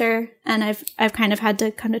faster, and I've kind of had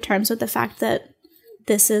to come to terms with the fact that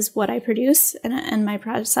this is what I produce, and my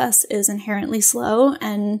process is inherently slow.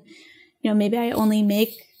 And, you know, maybe I only make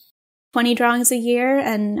 20 drawings a year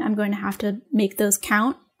and I'm going to have to make those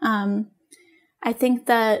count. I think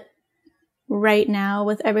that right now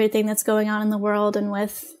with everything that's going on in the world and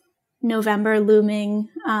with November looming,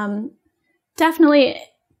 definitely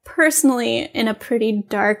personally in a pretty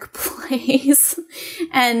dark place.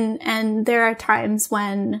 And there are times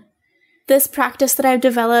when this practice that I've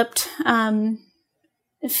developed,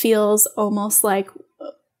 it feels almost like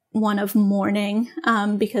one of mourning,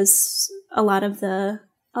 because a lot of the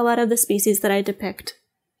species that I depict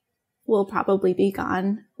will probably be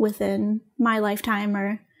gone within my lifetime,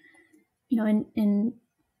 or, you know, in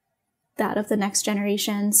that of the next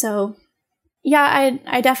generation. So yeah,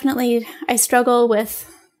 I struggle with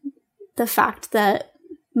the fact that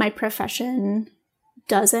my profession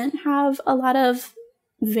doesn't have a lot of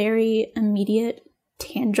very immediate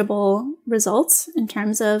tangible results in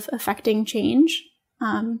terms of affecting change.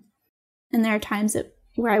 And there are times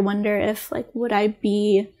where I wonder if, like, would I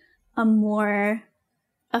be a more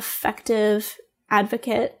effective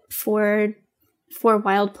advocate for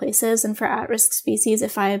wild places and for at-risk species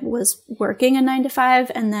if I was working a 9-to-5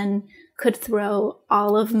 and then could throw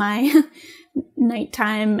all of my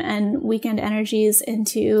nighttime and weekend energies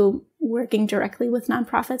into working directly with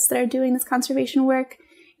nonprofits that are doing this conservation work?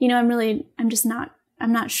 You know,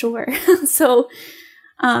 I'm not sure. So,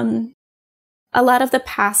 a lot of the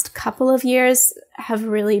past couple of years have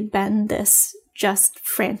really been this just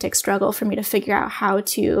frantic struggle for me to figure out how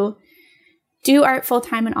to do art full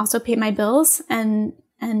time and also pay my bills. And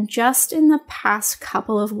just in the past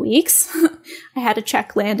couple of weeks, I had a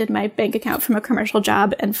check land in my bank account from a commercial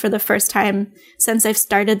job. And for the first time since I've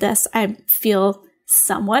started this, I feel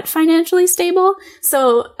somewhat financially stable.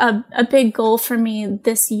 So a big goal for me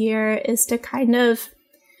this year is to kind of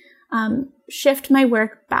shift my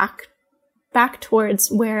work back towards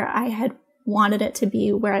where I had wanted it to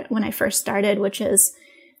be when I first started, which is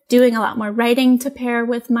doing a lot more writing to pair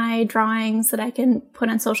with my drawings that I can put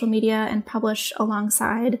on social media and publish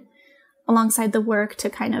alongside the work to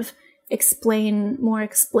kind of explain more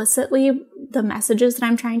explicitly the messages that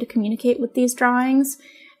I'm trying to communicate with these drawings,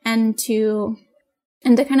 and to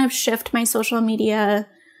kind of shift my social media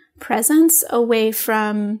presence away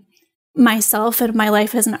from myself and my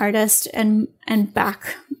life as an artist and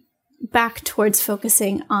back towards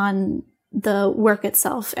focusing on the work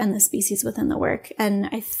itself and the species within the work. And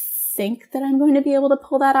I think that I'm going to be able to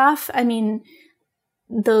pull that off. I mean,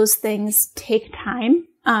 those things take time.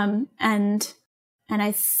 And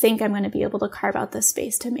I think I'm going to be able to carve out the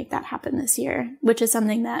space to make that happen this year, which is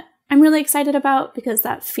something that I'm really excited about because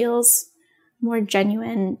that feels more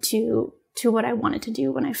genuine to what I wanted to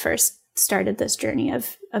do when I first started this journey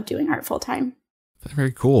of doing art full time.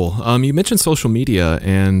 Very cool. You mentioned social media,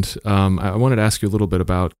 and I wanted to ask you a little bit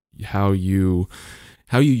about how you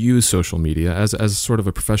use social media as sort of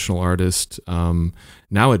a professional artist.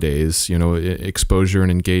 Nowadays, exposure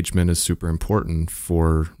and engagement is super important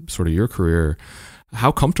for sort of your career.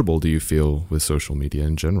 How comfortable do you feel with social media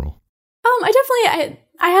in general?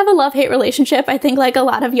 I have a love-hate relationship. I think like a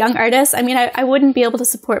lot of young artists, I mean, I wouldn't be able to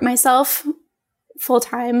support myself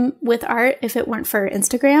full-time with art if it weren't for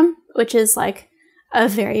Instagram, which is like a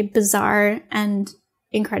very bizarre and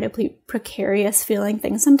incredibly precarious feeling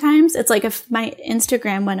thing sometimes. It's like if my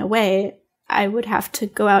Instagram went away, I would have to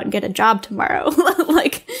go out and get a job tomorrow.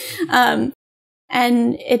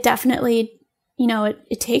 And it definitely,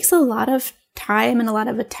 it takes a lot of time and a lot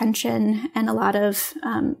of attention and a lot of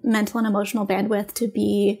mental and emotional bandwidth to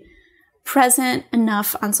be present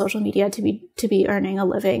enough on social media to be earning a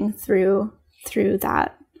living through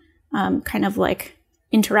that kind of like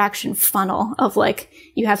interaction funnel of like,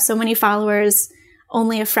 you have so many followers,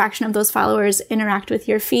 only a fraction of those followers interact with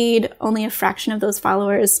your feed, only a fraction of those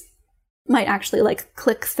followers might actually like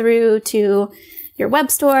click through to your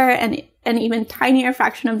web store, and an even tinier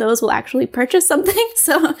fraction of those will actually purchase something.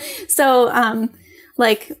 So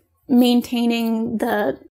like maintaining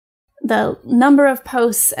the number of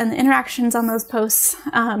posts and the interactions on those posts,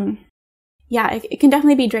 it can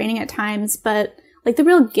definitely be draining at times, but like the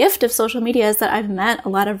real gift of social media is that I've met a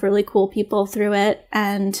lot of really cool people through it.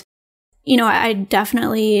 And, I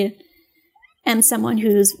definitely am someone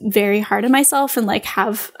who's very hard on myself and like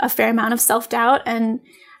have a fair amount of self-doubt, and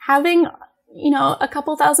having, a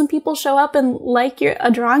couple thousand people show up and like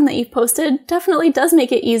a drawing that you've posted definitely does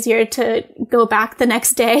make it easier to go back the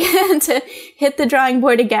next day and to hit the drawing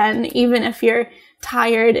board again, even if you're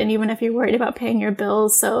tired and even if you're worried about paying your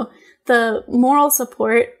bills. So the moral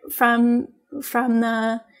support from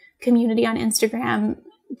the community on Instagram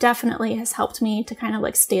definitely has helped me to kind of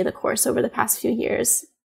like stay the course over the past few years.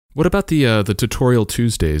 What about the Tutorial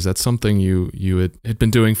Tuesdays? That's something you had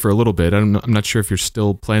been doing for a little bit. I'm not sure if you're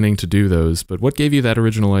still planning to do those, but what gave you that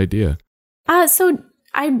original idea? So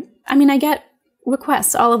I get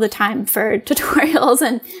requests all of the time for tutorials,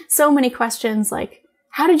 and so many questions like,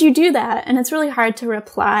 how did you do that? And it's really hard to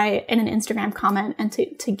reply in an Instagram comment and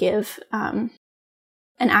to give an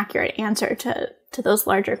accurate answer to those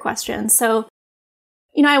larger questions. So,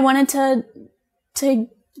 I wanted to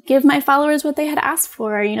give my followers what they had asked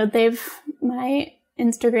for. My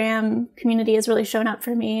Instagram community has really shown up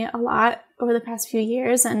for me a lot over the past few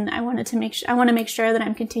years, and I want to make sure that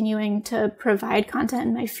I'm continuing to provide content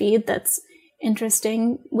in my feed that's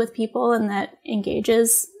interesting with people and that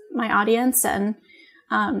engages my audience. And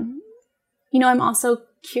I'm also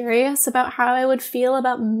curious about how I would feel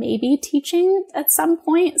about maybe teaching at some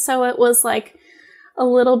point. So it was like a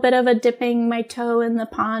little bit of a dipping my toe in the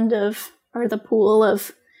pond or the pool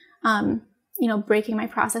of breaking my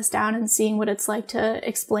process down and seeing what it's like to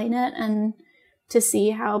explain it and to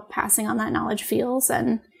see how passing on that knowledge feels.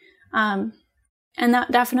 And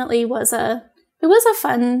that definitely was a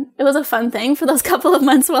fun thing for those couple of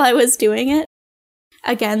months while I was doing it.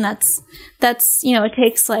 Again, that's it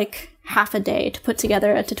takes like half a day to put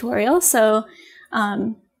together a tutorial. So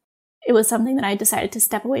it was something that I decided to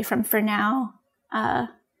step away from for now.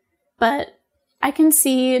 But I can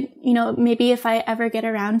see, maybe if I ever get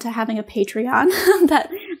around to having a Patreon,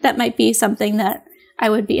 that might be something that I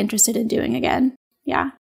would be interested in doing again.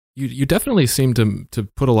 Yeah. You definitely seem to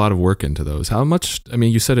put a lot of work into those. How much? I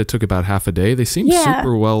mean, you said it took about half a day. They seem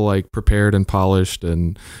super well like prepared and polished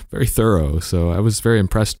and very thorough. So I was very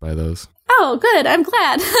impressed by those. Oh, good. I'm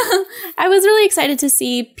glad. I was really excited to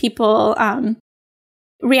see people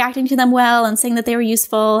reacting to them well and saying that they were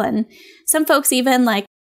useful. And some folks even like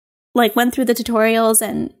went through the tutorials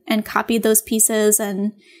and copied those pieces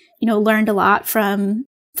and, learned a lot from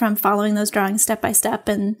following those drawings step by step.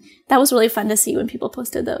 And that was really fun to see when people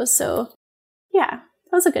posted those. So yeah,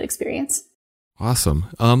 that was a good experience. Awesome.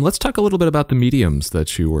 Let's talk a little bit about the mediums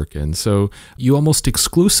that you work in. So you almost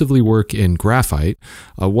exclusively work in graphite.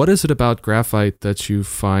 What is it about graphite that you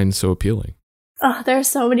find so appealing? Oh, there are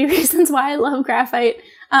so many reasons why I love graphite.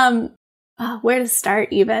 Where to start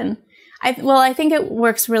even? I think it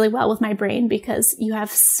works really well with my brain because you have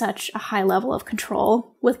such a high level of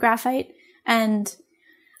control with graphite. And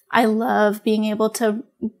I love being able to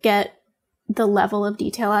get the level of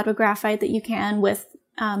detail out of graphite that you can with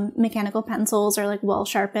mechanical pencils or like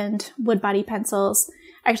well-sharpened wood body pencils.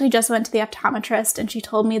 I actually just went to the optometrist and she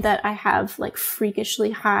told me that I have like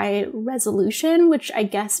freakishly high resolution, which I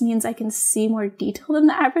guess means I can see more detail than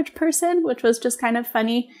the average person, which was just kind of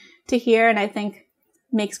funny to hear. And I think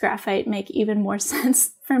makes graphite make even more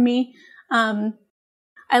sense for me.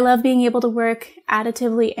 I love being able to work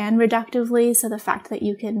additively and reductively. So the fact that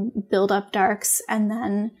you can build up darks and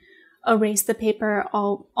then erase the paper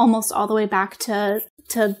almost all the way back to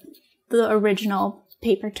the original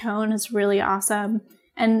paper tone is really awesome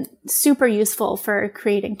and super useful for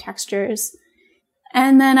creating textures.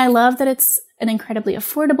 And then I love that it's an incredibly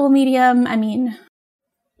affordable medium. I mean,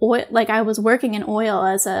 I was working in oil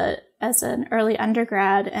as an early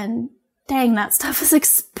undergrad, and dang, that stuff is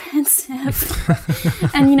expensive.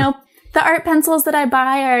 And, the art pencils that I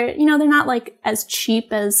buy are, they're not like as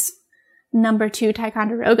cheap as number 2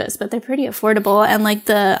 Ticonderogas, but they're pretty affordable. And like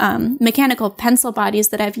the mechanical pencil bodies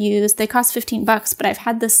that I've used, they cost $15, but I've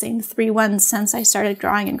had the same 3 ones since I started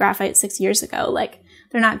drawing in graphite 6 years ago. Like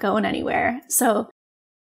they're not going anywhere. So,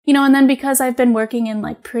 and then because I've been working in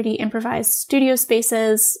like pretty improvised studio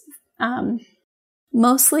spaces,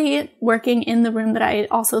 mostly working in the room that I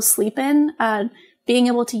also sleep in, being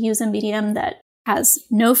able to use a medium that has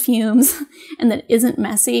no fumes and that isn't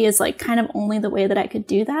messy is like kind of only the way that I could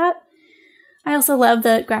do that. I also love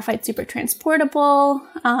that graphite's super transportable.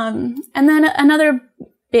 And then another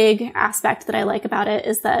big aspect that I like about it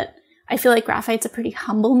is that I feel like graphite's a pretty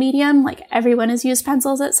humble medium. Like everyone has used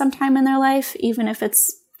pencils at some time in their life, even if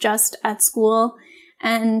it's just at school.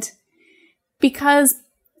 And because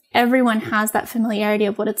everyone has that familiarity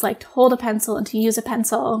of what it's like to hold a pencil and to use a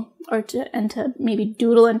pencil and to maybe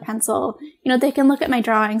doodle in pencil, they can look at my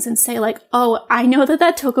drawings and say like, oh, I know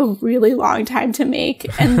that took a really long time to make.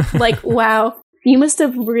 And like, wow, you must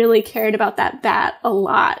have really cared about that bat a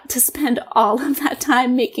lot to spend all of that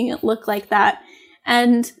time making it look like that.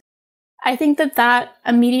 And I think that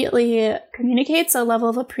immediately communicates a level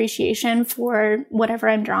of appreciation for whatever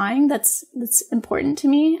I'm drawing that's important to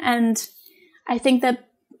me. And I think that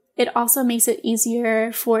it also makes it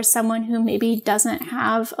easier for someone who maybe doesn't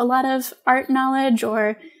have a lot of art knowledge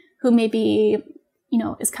or who maybe,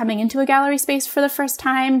 is coming into a gallery space for the first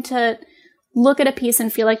time to look at a piece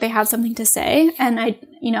and feel like they have something to say. And I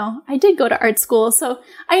did go to art school, so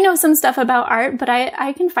I know some stuff about art, but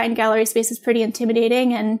I can find gallery spaces pretty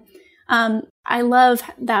intimidating. And I love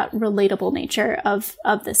that relatable nature of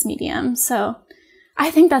this medium. So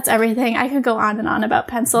I think that's everything. I could go on and on about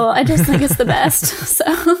pencil. I just think it's the best.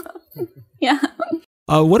 So, yeah.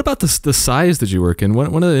 What about the size that you work in?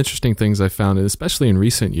 One of the interesting things I found, especially in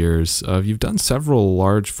recent years, you've done several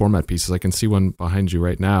large format pieces. I can see one behind you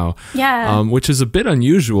right now. Yeah. Which is a bit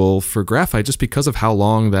unusual for graphite just because of how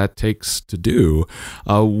long that takes to do.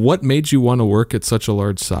 What made you want to work at such a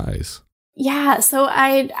large size? Yeah. So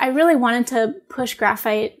I really wanted to push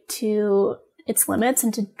graphite to its limits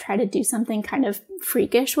and to try to do something kind of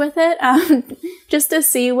freakish with it, just to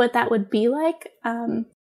see what that would be like.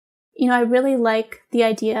 I really like the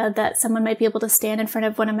idea that someone might be able to stand in front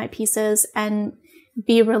of one of my pieces and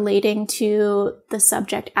be relating to the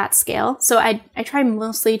subject at scale. So I try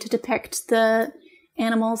mostly to depict the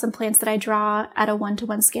animals and plants that I draw at a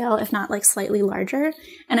 1-to-1 scale, if not like slightly larger.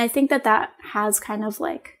 And I think that has kind of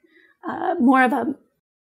like more of a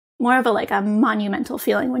like a monumental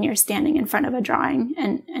feeling when you're standing in front of a drawing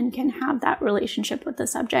and can have that relationship with the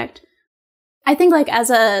subject. I think like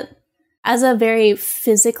as a very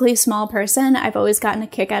physically small person, I've always gotten a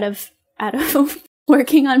kick out of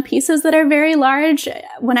working on pieces that are very large.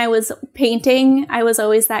 When I was painting, I was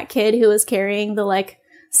always that kid who was carrying the like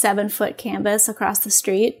 7-foot canvas across the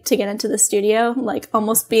street to get into the studio, like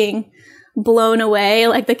almost being blown away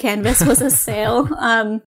like the canvas was a sail.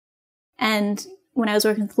 And when I was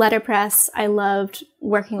working with letterpress, I loved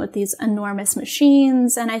working with these enormous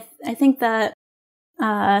machines. And I think that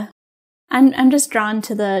I'm just drawn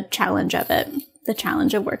to the challenge of it, the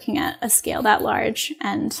challenge of working at a scale that large,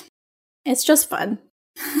 and it's just fun.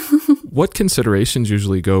 What considerations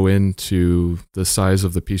usually go into the size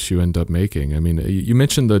of the piece you end up making? I mean, you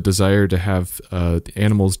mentioned the desire to have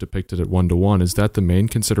animals depicted at 1-to-1. Is that the main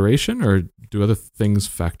consideration, or do other things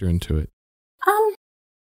factor into it?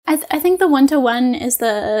 I think the 1-to-1 is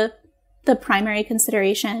the primary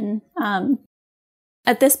consideration.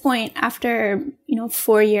 At this point, after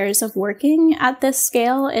 4 years of working at this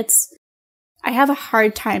scale, I have a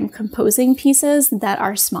hard time composing pieces that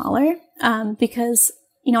are smaller because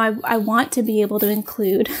I want to be able to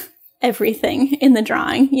include everything in the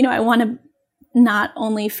drawing. I want to not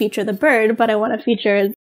only feature the bird, but I want to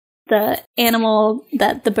feature the animal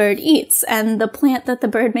that the bird eats and the plant that the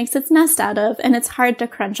bird makes its nest out of. And it's hard to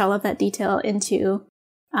crunch all of that detail into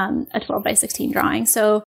a 12 by 16 drawing.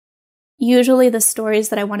 So usually the stories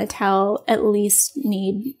that I want to tell at least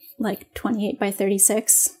need like 28 by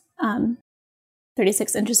 36,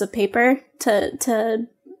 36 inches of paper to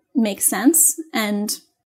make sense. And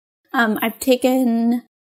I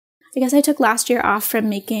took last year off from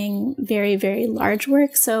making very, very large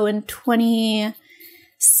work. So in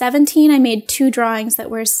 2017, I made 2 drawings that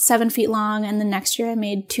were 7 feet long. And the next year I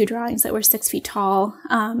made 2 drawings that were 6 feet tall.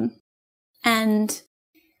 And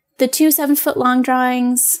the 2 7-foot-long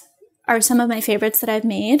drawings are some of my favorites that I've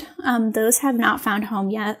made. Those have not found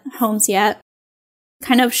homes yet.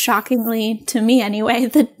 Kind of shockingly to me anyway,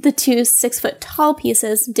 the 2 6-foot-tall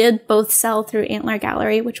pieces did both sell through Antler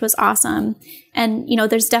Gallery, which was awesome. And,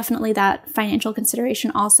 there's definitely that financial consideration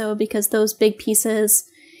also because those big pieces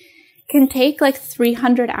can take like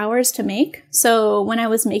 300 hours to make. So when I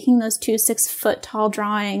was making those 2 6-foot-tall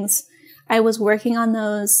drawings, I was working on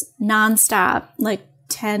those nonstop, like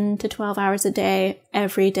 10 to 12 hours a day,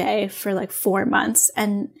 every day for like 4 months,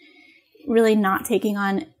 and really not taking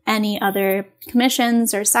on any other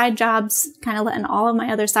commissions or side jobs, kind of letting all of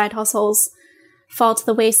my other side hustles fall to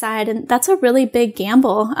the wayside. And that's a really big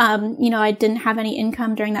gamble. I didn't have any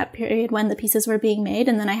income during that period when the pieces were being made,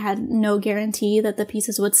 and then I had no guarantee that the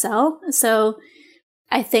pieces would sell. So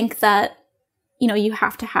I think that, you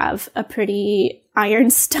have to have a pretty iron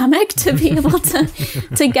stomach to be able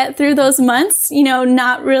to get through those months,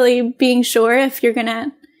 not really being sure if you're going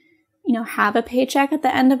to have a paycheck at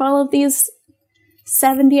the end of all of these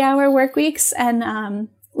 70-hour work weeks. And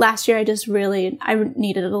last year, I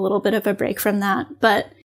needed a little bit of a break from that.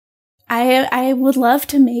 But I would love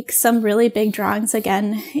to make some really big drawings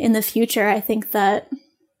again in the future. I think that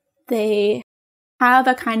they have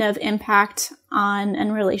a kind of impact on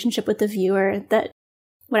and relationship with the viewer that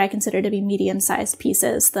what I consider to be medium-sized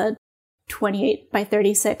pieces, the 28 by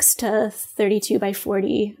 36 to 32 by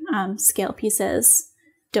 40 scale pieces,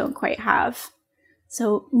 don't quite have.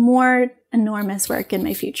 So more enormous work in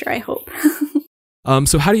my future, I hope.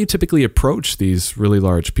 So how do you typically approach these really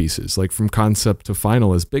large pieces? Like from concept to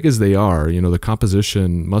final, as big as they are, the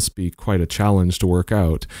composition must be quite a challenge to work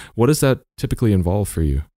out. What does that typically involve for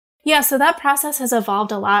you? Yeah, so that process has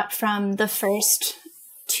evolved a lot from the first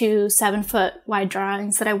 2 7-foot wide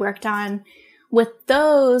drawings that I worked on. With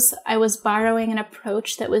those, I was borrowing an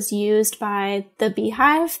approach that was used by the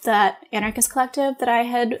Beehive, that anarchist collective that I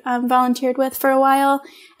had volunteered with for a while.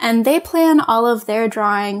 And they plan all of their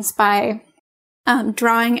drawings by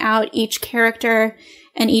drawing out each character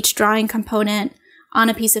and each drawing component on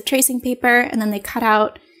a piece of tracing paper. And then they cut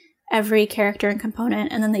out every character and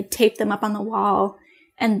component, and then they tape them up on the wall.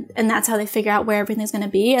 And that's how they figure out where everything's going to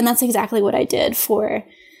be. And that's exactly what I did for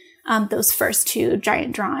those first 2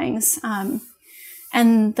 giant drawings.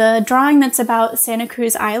 And the drawing that's about Santa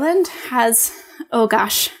Cruz Island has, I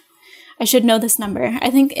should know this number.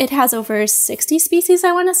 I think it has over 60 species,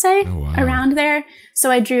 I want to say, around there.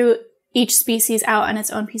 So I drew each species out on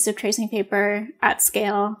its own piece of tracing paper at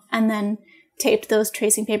scale and then taped those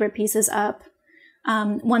tracing paper pieces up.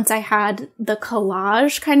 Once I had the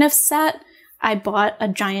collage kind of set, I bought a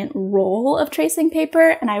giant roll of tracing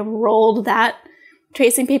paper and I rolled that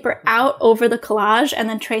tracing paper out over the collage and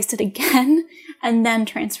then traced it again and then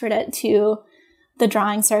transferred it to the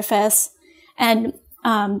drawing surface. And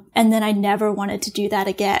then I never wanted to do that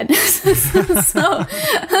again. Then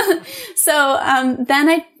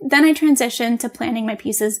I transitioned to planning my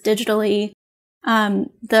pieces digitally.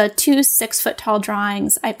 The 2 6-foot-tall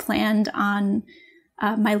drawings I planned on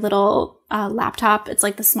my little laptop. It's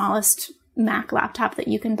like the smallest Mac laptop that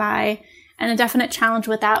you can buy. And a definite challenge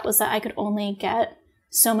with that was that I could only get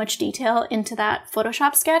so much detail into that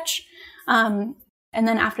Photoshop sketch. And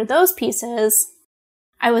then after those pieces,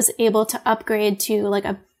 I was able to upgrade to like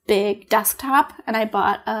a big desktop, and I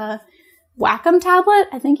bought a Wacom tablet.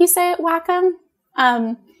 I think you say it Wacom.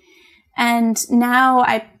 And now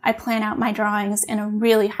I plan out my drawings in a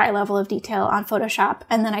really high level of detail on Photoshop,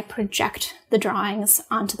 and then I project the drawings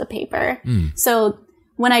onto the paper. So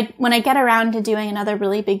when I get around to doing another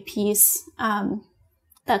really big piece,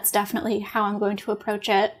 that's definitely how I'm going to approach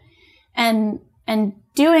it. And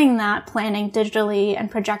doing that, planning digitally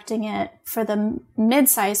and projecting it for the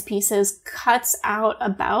mid-sized pieces cuts out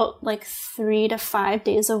about like 3 to 5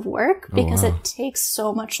 days of work because it takes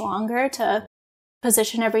so much longer to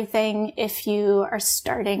position everything if you are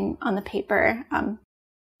starting on the paper.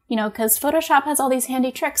 Because Photoshop has all these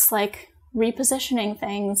handy tricks like repositioning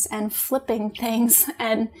things and flipping things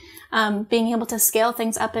and being able to scale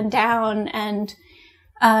things up and down. And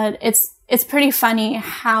it's pretty funny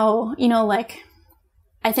how,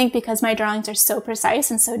 I think because my drawings are so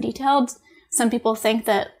precise and so detailed, some people think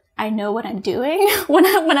that I know what I'm doing when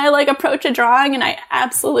I like approach a drawing, and I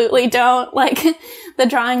absolutely don't. Like, the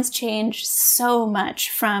drawings change so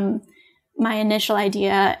much from my initial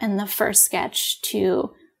idea and the first sketch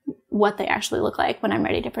to what they actually look like when I'm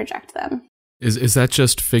ready to project them. Is that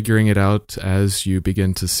just figuring it out as you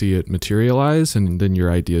begin to see it materialize and then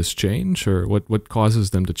your ideas change, or what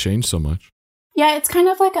causes them to change so much? Yeah, it's kind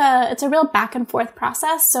of like it's a real back and forth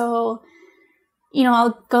process. So,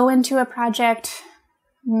 I'll go into a project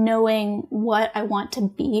knowing what I want to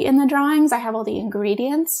be in the drawings. I have all the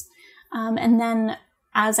ingredients. And then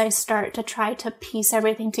as I start to try to piece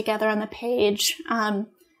everything together on the page, I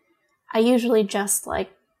usually just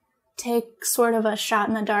take sort of a shot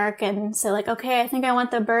in the dark and say okay, I think I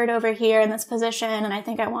want the bird over here in this position. And I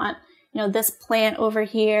think I want, this plant over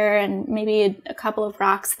here and maybe a couple of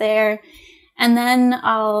rocks there. And then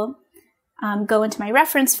I'll go into my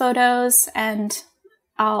reference photos and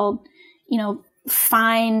I'll,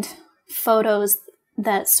 find photos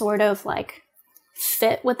that sort of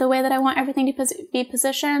fit with the way that I want everything to be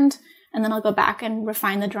positioned. And then I'll go back and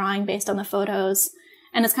refine the drawing based on the photos.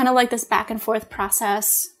 And it's kind of like this back and forth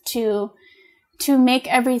process to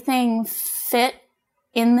make everything fit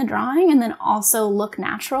in the drawing and then also look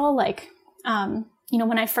natural.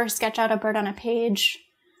 When I first sketch out a bird on a page,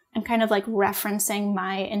 I'm kind of referencing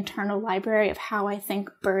my internal library of how I think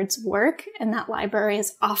birds work. And that library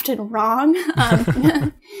is often wrong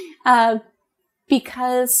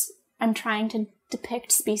because I'm trying to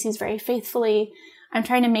depict species very faithfully. I'm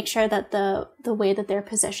trying to make sure that the way that they're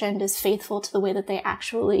positioned is faithful to the way that they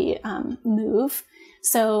actually move.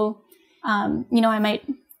 So, I might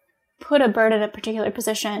put a bird in a particular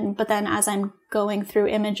position, but then as I'm going through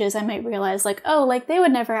images, I might realize they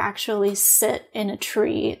would never actually sit in a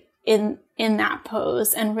tree in that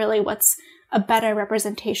pose. And really what's a better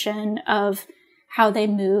representation of how they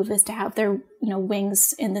move is to have their,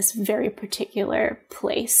 wings in this very particular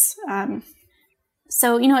place.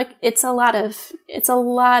 So, it's a lot of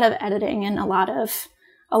editing and a lot of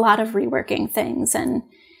reworking things. And,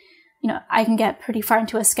 I can get pretty far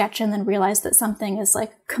into a sketch and then realize that something is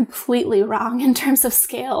completely wrong in terms of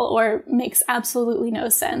scale or makes absolutely no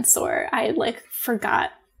sense, or I forgot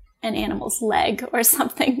an animal's leg or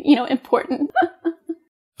something, important.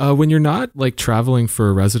 When you're not traveling for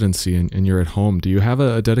a residency and you're at home, do you have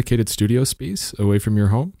a dedicated studio space away from your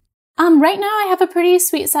home? Right now I have a pretty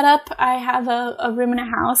sweet setup. I have a room in a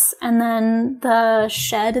house, and then the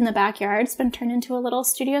shed in the backyard's been turned into a little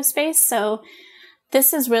studio space. So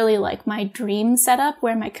this is really my dream setup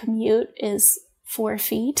where my commute is 4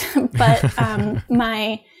 feet, but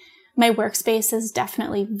my workspace is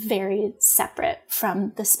definitely very separate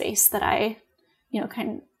from the space that I, kind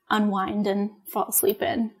of unwind and fall asleep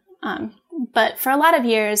in. But for a lot of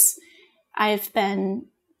years, I've been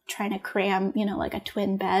trying to cram, a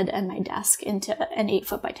twin bed and my desk into an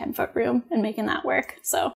 8-foot by 10-foot room and making that work.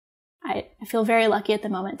 So I feel very lucky at the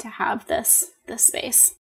moment to have this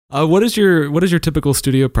space. What is your typical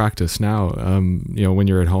studio practice now? When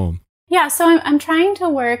you're at home? Yeah, so I'm trying to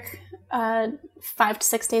work 5 to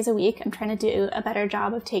 6 days a week. I'm trying to do a better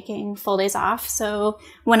job of taking full days off. So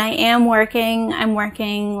when I am working, I'm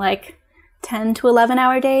working 10 to 11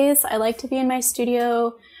 hour days. I like to be in my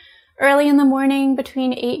studio early in the morning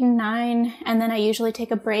between 8 and 9, and then I usually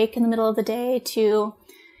take a break in the middle of the day to,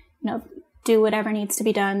 do whatever needs to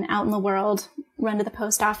be done out in the world, run to the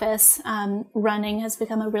post office. Running has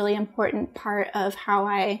become a really important part of how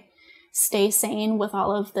I stay sane with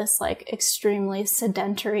all of this extremely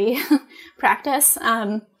sedentary practice.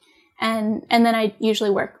 And then I usually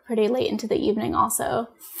work pretty late into the evening also.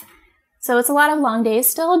 So it's a lot of long days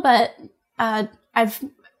still, but I've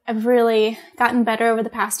really gotten better over the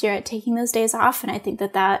past year at taking those days off. And I think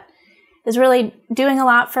that is really doing a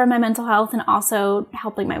lot for my mental health and also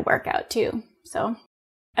helping my workout too. So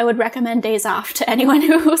I would recommend days off to anyone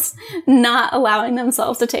who's not allowing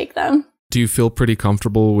themselves to take them. Do you feel pretty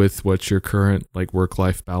comfortable with what your current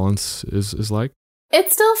work-life balance is like?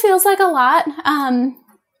 It still feels like a lot.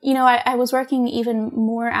 I was working even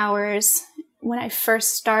more hours when I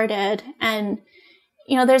first started, and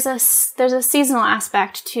there's a seasonal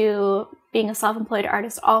aspect to being a self-employed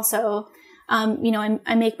artist also.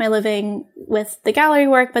 I make my living with the gallery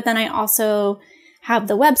work, but then I also have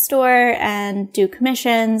the web store and do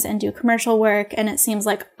commissions and do commercial work. And it seems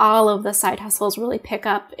like all of the side hustles really pick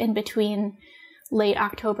up in between late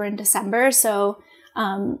October and December. So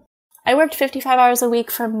I worked 55 hours a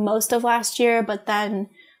week for most of last year, but then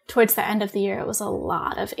towards the end of the year, it was a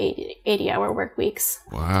lot of 80-hour work weeks.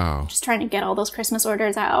 Wow. Just trying to get all those Christmas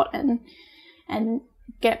orders out and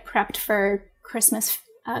get prepped for Christmas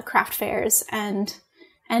craft fairs. And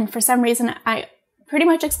for some reason, I pretty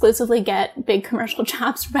much exclusively get big commercial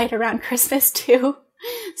jobs right around Christmas too.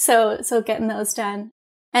 So getting those done.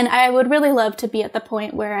 And I would really love to be at the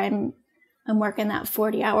point where I'm working that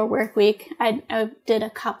 40-hour work week. I did a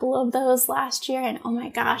couple of those last year, and oh my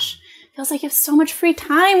gosh, feels like you have so much free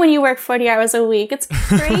time when you work 40 hours a week. It's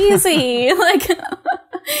crazy.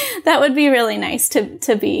 That would be really nice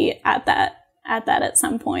to be at that at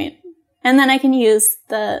some point. And then I can use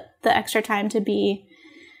the extra time to be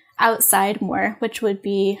outside more, which would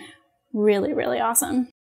be really, really awesome.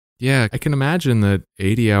 Yeah, I can imagine that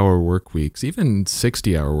 80-hour work weeks, even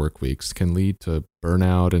 60-hour work weeks, can lead to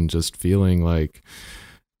burnout and just feeling like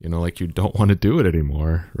you don't want to do it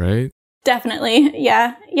anymore, right? Definitely.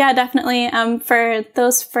 Yeah, definitely. For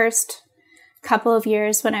those first couple of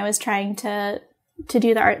years when I was trying to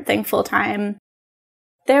do the art thing full time,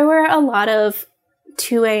 there were a lot of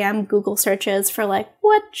 2 a.m. Google searches for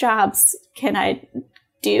what jobs can I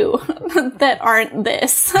do that aren't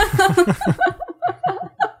this?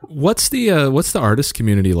 What's the artist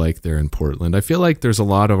community like there in Portland? I feel like there's a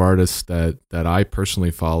lot of artists that I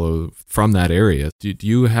personally follow from that area. Do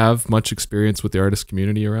you have much experience with the artist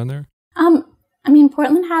community around there?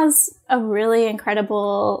 Portland has a really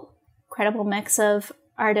incredible mix of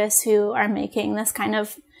artists who are making this kind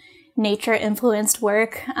of nature-influenced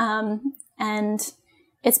work. And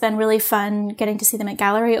it's been really fun getting to see them at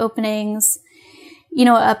gallery openings.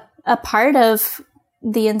 A part of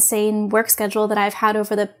the insane work schedule that I've had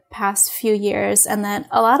over the past few years, and that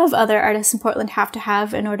a lot of other artists in Portland have to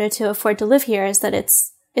have in order to afford to live here, is that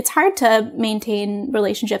it's hard to maintain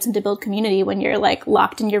relationships and to build community when you're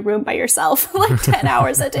locked in your room by yourself 10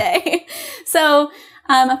 hours a day. So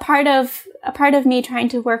a part of me trying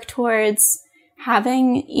to work towards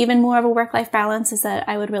having even more of a work-life balance is that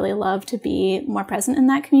I would really love to be more present in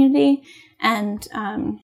that community. And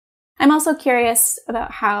I'm also curious about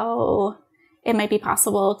how it might be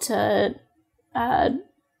possible to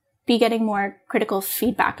be getting more critical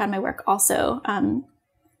feedback on my work also.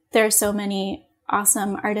 There are so many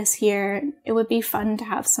awesome artists here. It would be fun to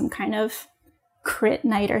have some kind of crit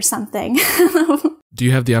night or something. Do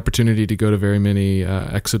you have the opportunity to go to very many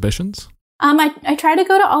exhibitions? I try to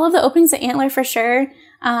go to all of the openings at Antler for sure.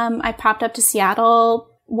 I popped up to Seattle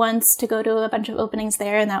once to go to a bunch of openings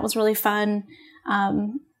there, and that was really fun.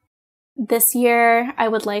 This year, I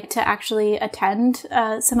would like to actually attend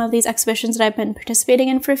some of these exhibitions that I've been participating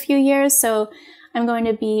in for a few years. So I'm going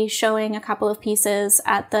to be showing a couple of pieces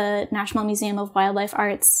at the National Museum of Wildlife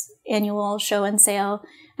Art's annual show and sale.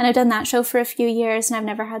 And I've done that show for a few years, and I've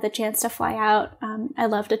never had the chance to fly out.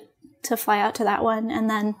 I'd love to fly out to that one. And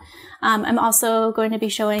then I'm also going to be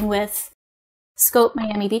showing with Scope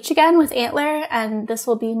Miami Beach again with Antler, and this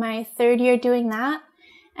will be my third year doing that.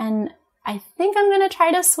 And I think I'm going to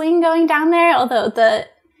try to swing going down there, although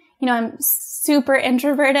I'm super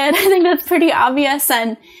introverted. I think that's pretty obvious.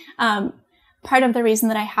 And part of the reason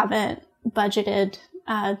that I haven't budgeted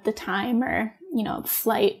the time or,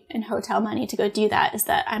 flight and hotel money to go do that is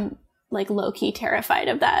that I'm low-key terrified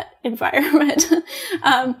of that environment.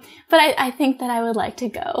 But I think that I would like to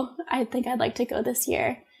go. I think I'd like to go this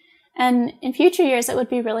year. And in future years, it would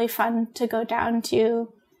be really fun to go down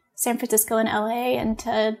to San Francisco and LA and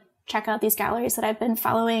to check out these galleries that I've been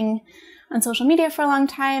following on social media for a long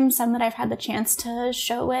time, some that I've had the chance to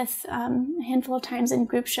show with a handful of times in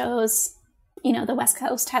group shows. The West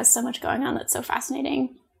Coast has so much going on that's so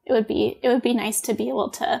fascinating. It would be nice to be able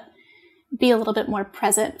to be a little bit more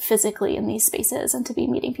present physically in these spaces and to be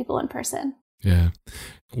meeting people in person. Yeah.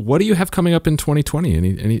 What do you have coming up in 2020?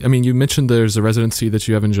 You mentioned there's a residency that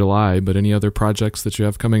you have in July, but any other projects that you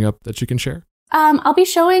have coming up that you can share? I'll be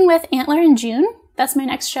showing with Antler in June. That's my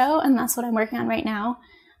next show, and that's what I'm working on right now.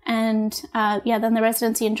 And then the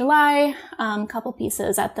residency in July, a couple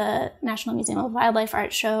pieces at the National Museum of Wildlife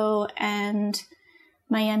Art Show, and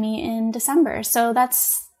Miami in December. So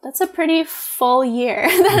that's a pretty full year.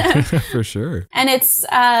 For sure. And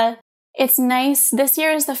it's nice. This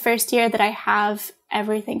year is the first year that I have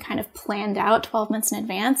everything kind of planned out 12 months in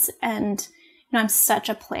advance. And, I'm such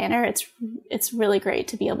a planner. It's really great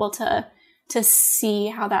to be able to see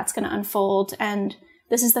how that's going to unfold. And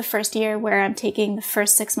this is the first year where I'm taking the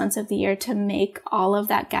first 6 months of the year to make all of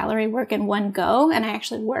that gallery work in one go. And I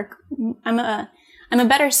actually I'm a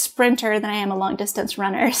better sprinter than I am a long distance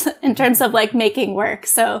runner in terms of like making work.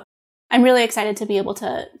 So I'm really excited to be able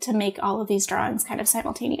to make all of these drawings kind of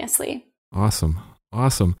simultaneously. Awesome.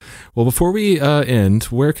 Well, before we end,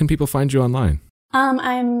 where can people find you online?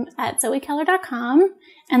 I'm at zoekeller.com,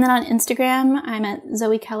 and then on Instagram, I'm at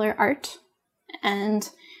Zoe Keller Art. And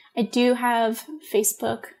I do have a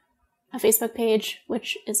Facebook page,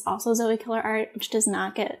 which is also Zoe Keller Art, which does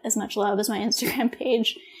not get as much love as my Instagram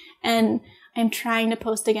page. And I'm trying to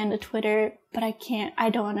post again to Twitter, but I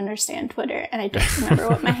don't understand Twitter, and I don't remember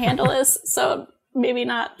what my handle is, so maybe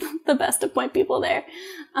not the best to point people there.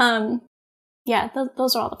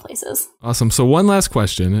 Those are all the places. Awesome. So one last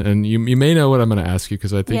question, and you may know what I'm going to ask you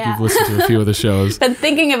because I think you've listened to a few of the shows. Been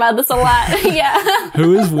thinking about this a lot. Yeah.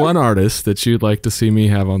 Who is one artist that you'd like to see me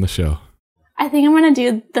have on the show? I think I'm going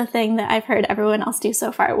to do the thing that I've heard everyone else do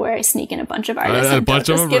so far, where I sneak in a bunch of artists and don't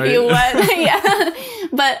just give you one. Yeah.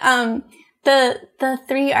 But the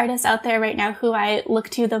three artists out there right now who I look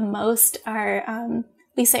to the most are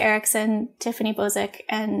Lisa Erickson, Tiffany Bozic,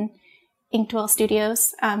 and Inkdwell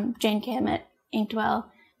Studios, Jane Kim at Inkdwell.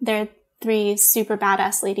 They're three super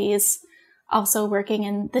badass ladies also working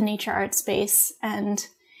in the nature art space. And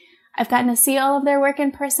I've gotten to see all of their work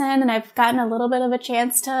in person, and I've gotten a little bit of a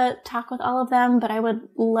chance to talk with all of them, but I would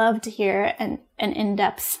love to hear an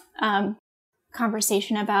in-depth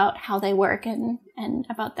conversation about how they work and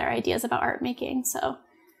about their ideas about art making. So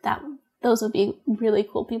those would be really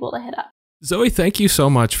cool people to hit up. Zoe, thank you so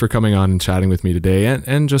much for coming on and chatting with me today,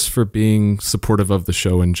 and just for being supportive of the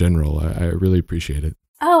show in general. I really appreciate it.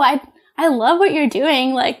 Oh, I love what you're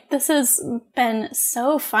doing. Like, this has been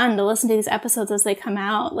so fun to listen to these episodes as they come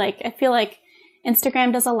out. Like, I feel like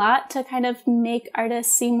Instagram does a lot to kind of make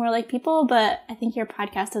artists seem more like people, but I think your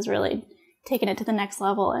podcast has really taken it to the next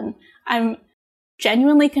level. And I'm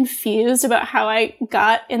genuinely confused about how I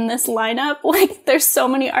got in this lineup. Like, there's so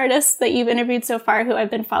many artists that you've interviewed so far who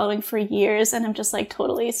I've been following for years, and I'm just like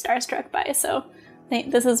totally starstruck by. So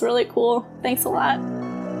this is really cool. Thanks a lot.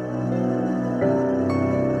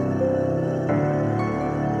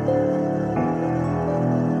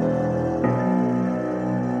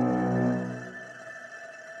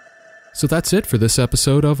 So that's it for this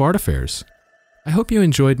episode of Art Affairs. I hope you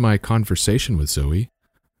enjoyed my conversation with Zoe.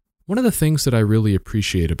 One of the things that I really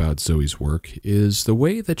appreciate about Zoe's work is the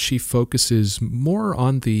way that she focuses more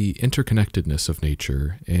on the interconnectedness of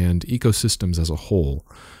nature and ecosystems as a whole,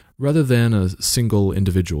 rather than a single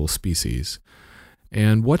individual species.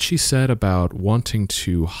 And what she said about wanting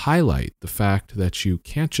to highlight the fact that you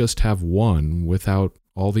can't just have one without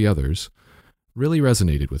all the others really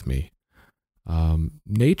resonated with me.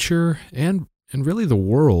 Nature and really the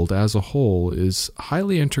world as a whole is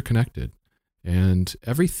highly interconnected. And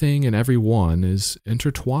everything and everyone is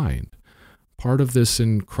intertwined, part of this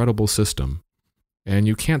incredible system. And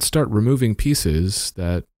you can't start removing pieces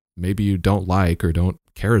that maybe you don't like or don't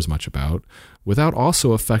care as much about without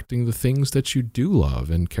also affecting the things that you do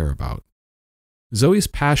love and care about. Zoe's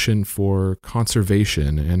passion for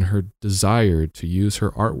conservation and her desire to use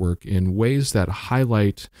her artwork in ways that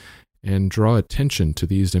highlight and draw attention to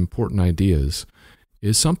these important ideas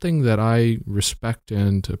is something that I respect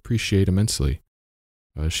and appreciate immensely.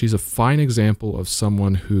 She's a fine example of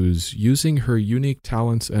someone who's using her unique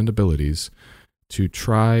talents and abilities to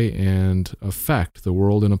try and affect the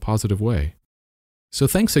world in a positive way. So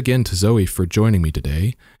thanks again to Zoe for joining me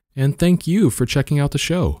today, and thank you for checking out the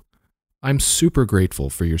show. I'm super grateful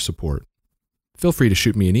for your support. Feel free to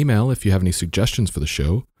shoot me an email if you have any suggestions for the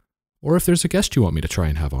show, or if there's a guest you want me to try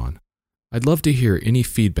and have on. I'd love to hear any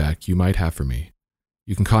feedback you might have for me.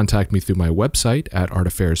 You can contact me through my website at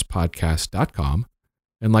artaffairespodcast.com,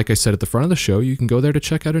 and like I said at the front of the show, you can go there to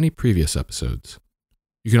check out any previous episodes.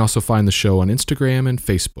 You can also find the show on Instagram and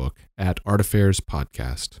Facebook at Art Affairs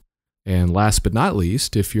Podcast. And last but not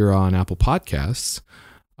least, if you're on Apple Podcasts,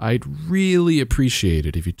 I'd really appreciate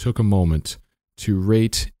it if you took a moment to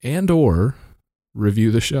rate and or review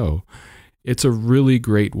the show. It's a really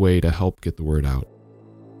great way to help get the word out.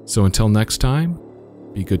 So until next time,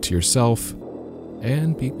 be good to yourself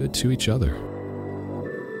and be good to each other.